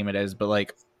know which game it is, but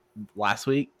like last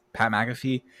week, Pat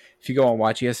McAfee. If you go and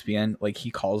watch ESPN, like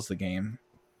he calls the game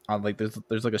on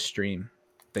there's like a stream.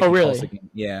 Oh really?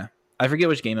 Yeah. I forget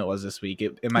which game it was this week.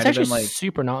 It might have been like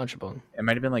super knowledgeable. It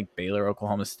might have been like Baylor,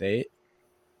 Oklahoma State.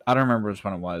 I don't remember which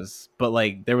one it was, but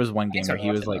like there was one game where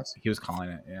he was calling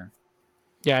it. Yeah.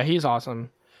 Yeah, he's awesome.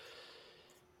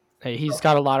 Hey, he's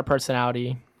got a lot of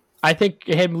personality. I think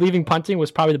him leaving punting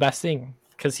was probably the best thing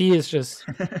because he is just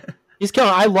he's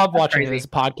killing. I love watching his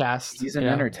podcast. He's an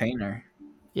entertainer.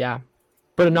 Yeah,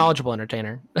 but a knowledgeable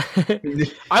entertainer.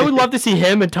 I would love to see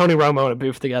him and Tony Romo in a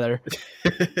booth together.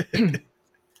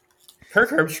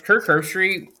 Kirk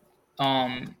Herbstreit,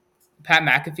 Pat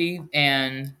McAfee,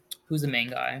 and who's the main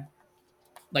guy?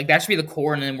 Like that should be the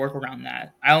core, and then work around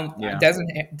that.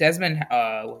 Desmond.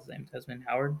 What's his name? Desmond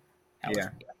Howard. Yeah.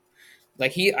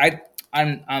 Like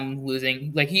I'm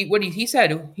losing. Like he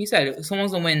said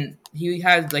someone's gonna win. He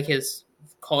had like his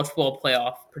college football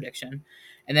playoff prediction,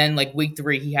 and then like week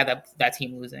 3 he had that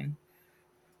team losing.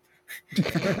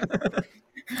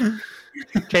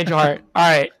 Change your heart. All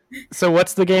right. So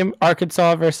what's the game?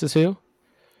 Arkansas versus who?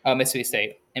 Mississippi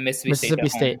State. And Mississippi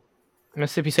State.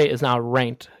 Mississippi State is now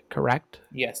ranked, correct?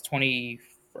 Yes,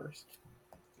 21st.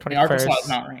 And Arkansas is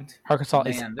not ranked. Arkansas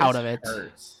is out of it.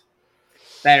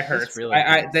 That hurts. Really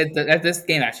this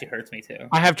game actually hurts me too.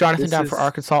 I have Jonathan down for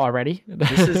Arkansas already.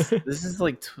 This is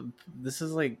like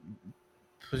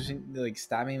pushing, like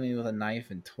stabbing me with a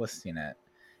knife and twisting it,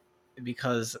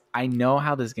 because I know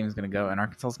how this game is going to go, and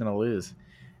Arkansas is going to lose,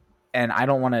 and I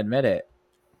don't want to admit it.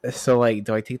 So like,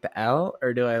 do I take the L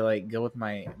or do I like go with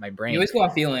my brain? You always go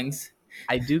off feelings.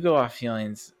 I do go off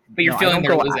feelings, but you're feeling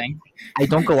they're losing. I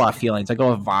don't go off feelings. I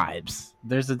go off vibes.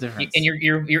 There's a difference. And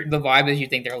you're the vibe is you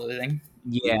think they're losing.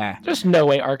 Yeah. There's no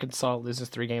way Arkansas loses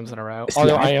 3 games in a row.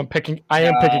 Although I am picking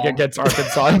against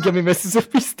Arkansas and give me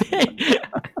Mississippi State.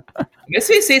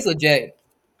 Mississippi State's legit.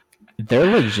 They're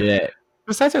legit.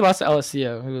 Besides, they lost to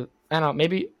LSU. Who I don't know.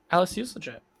 Maybe LSU's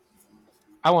legit.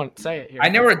 I won't say it here. I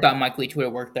never thought Mike Leach would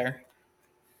have worked there.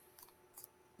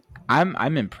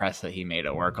 I'm impressed that he made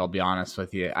it work. I'll be honest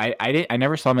with you. I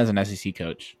never saw him as an SEC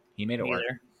coach. He made it work.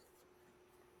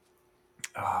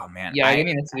 Oh man. Yeah, I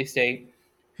mean Mississippi State.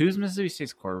 Who's Mississippi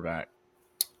State's quarterback?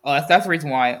 That's the reason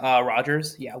why.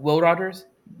 Rogers. Yeah, Will Rogers.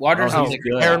 He's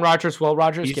good. Aaron Rodgers, Will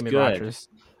Rogers. Give me Rogers.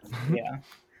 Yeah.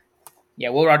 Yeah,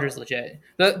 Will Rogers legit.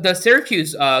 The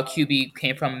Syracuse QB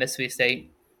came from Mississippi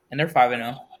State, and they're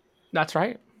 5-0. That's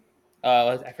right.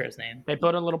 I forget his name. They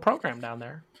built a little program down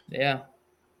there. Yeah.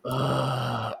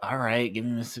 All right, give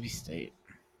me Mississippi State.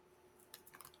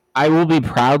 I will be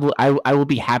proud. I will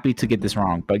be happy to get this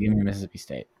wrong, but give me Mississippi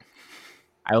State.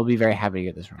 I will be very happy to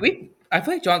get this wrong. I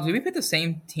feel like John. Did we pick the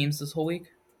same teams this whole week?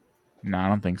 No, I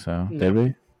don't think so. No. Did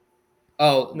we?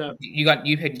 Oh No. You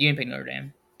didn't pick Notre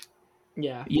Dame.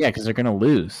 Yeah. Yeah, because they're gonna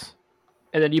lose.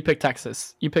 And then you picked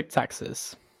Texas. You picked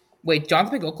Texas. Wait,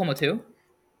 Jonathan picked Oklahoma too?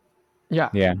 Yeah.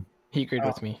 Yeah. He agreed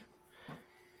with me.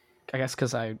 I guess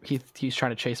because he's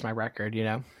trying to chase my record, you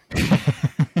know.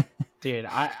 Dude,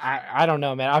 I don't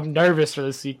know, man. I'm nervous for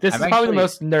this week. This is probably the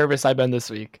most nervous I've been this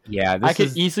week. Yeah, I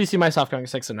could easily see myself going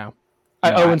 6-0. No,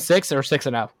 0-6 or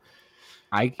 6-0.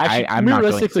 I'm not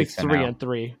going 6-0.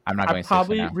 3-3. I'm not going 6-0.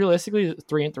 Probably realistically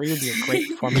 3-3 would be a great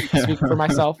performance this week for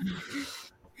myself.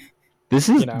 This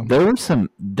is there's some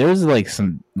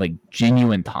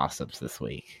genuine toss-ups this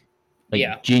week.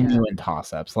 Genuine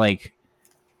toss-ups. Like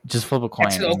just flip a coin.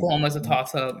 Texas Oklahoma's a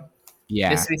toss-up. Yeah.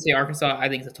 Mississippi State Arkansas, I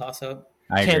think it's a toss-up.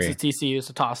 I agree. Kansas TCU is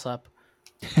a toss-up.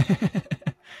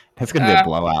 That's gonna be a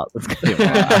blowout. That's gonna be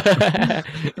a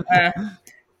blowout.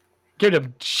 Give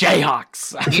them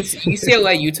Jayhawks.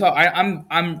 UCLA, Utah. I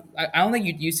don't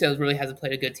think UCLA really hasn't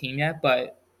played a good team yet,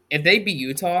 but if they beat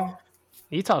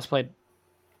Utah's played.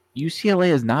 UCLA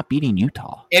is not beating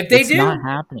Utah. If they do, not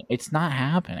happening. It's not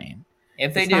happening.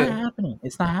 If they it's do, not happening.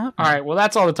 It's not happening. All right. Well,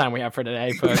 that's all the time we have for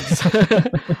today, folks.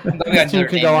 You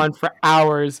can go on for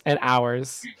hours and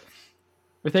hours.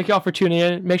 We thank you all for tuning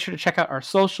in. Make sure to check out our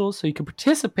socials so you can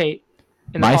participate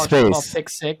in the College Football Pick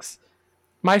 6.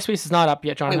 MySpace is not up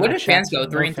yet, Jonathan. Wait, where did fans go?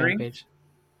 3-3?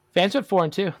 Fans went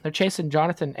 4-2. They're chasing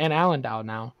Jonathan and Allen down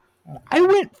now. I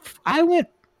went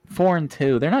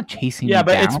 4-2. They're not chasing me but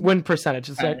down. it's win percentage.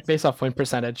 It's based off win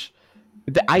percentage.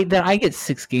 I get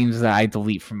 6 games that I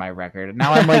delete from my record.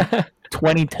 Now I'm like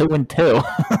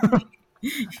 22-2.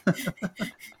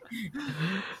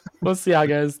 We'll see how it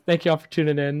goes. Thank you all for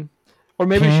tuning in. Or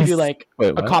maybe we should do like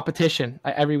a competition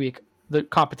every week. The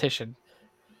competition.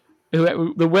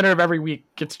 The winner of every week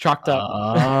gets chalked up.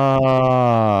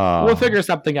 Oh. We'll figure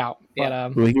something out. Yeah.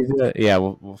 But we can do that. Yeah,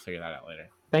 we'll figure that out later.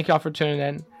 Thank you all for tuning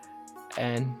in,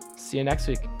 and see you next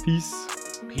week.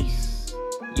 Peace. Peace.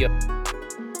 Yep.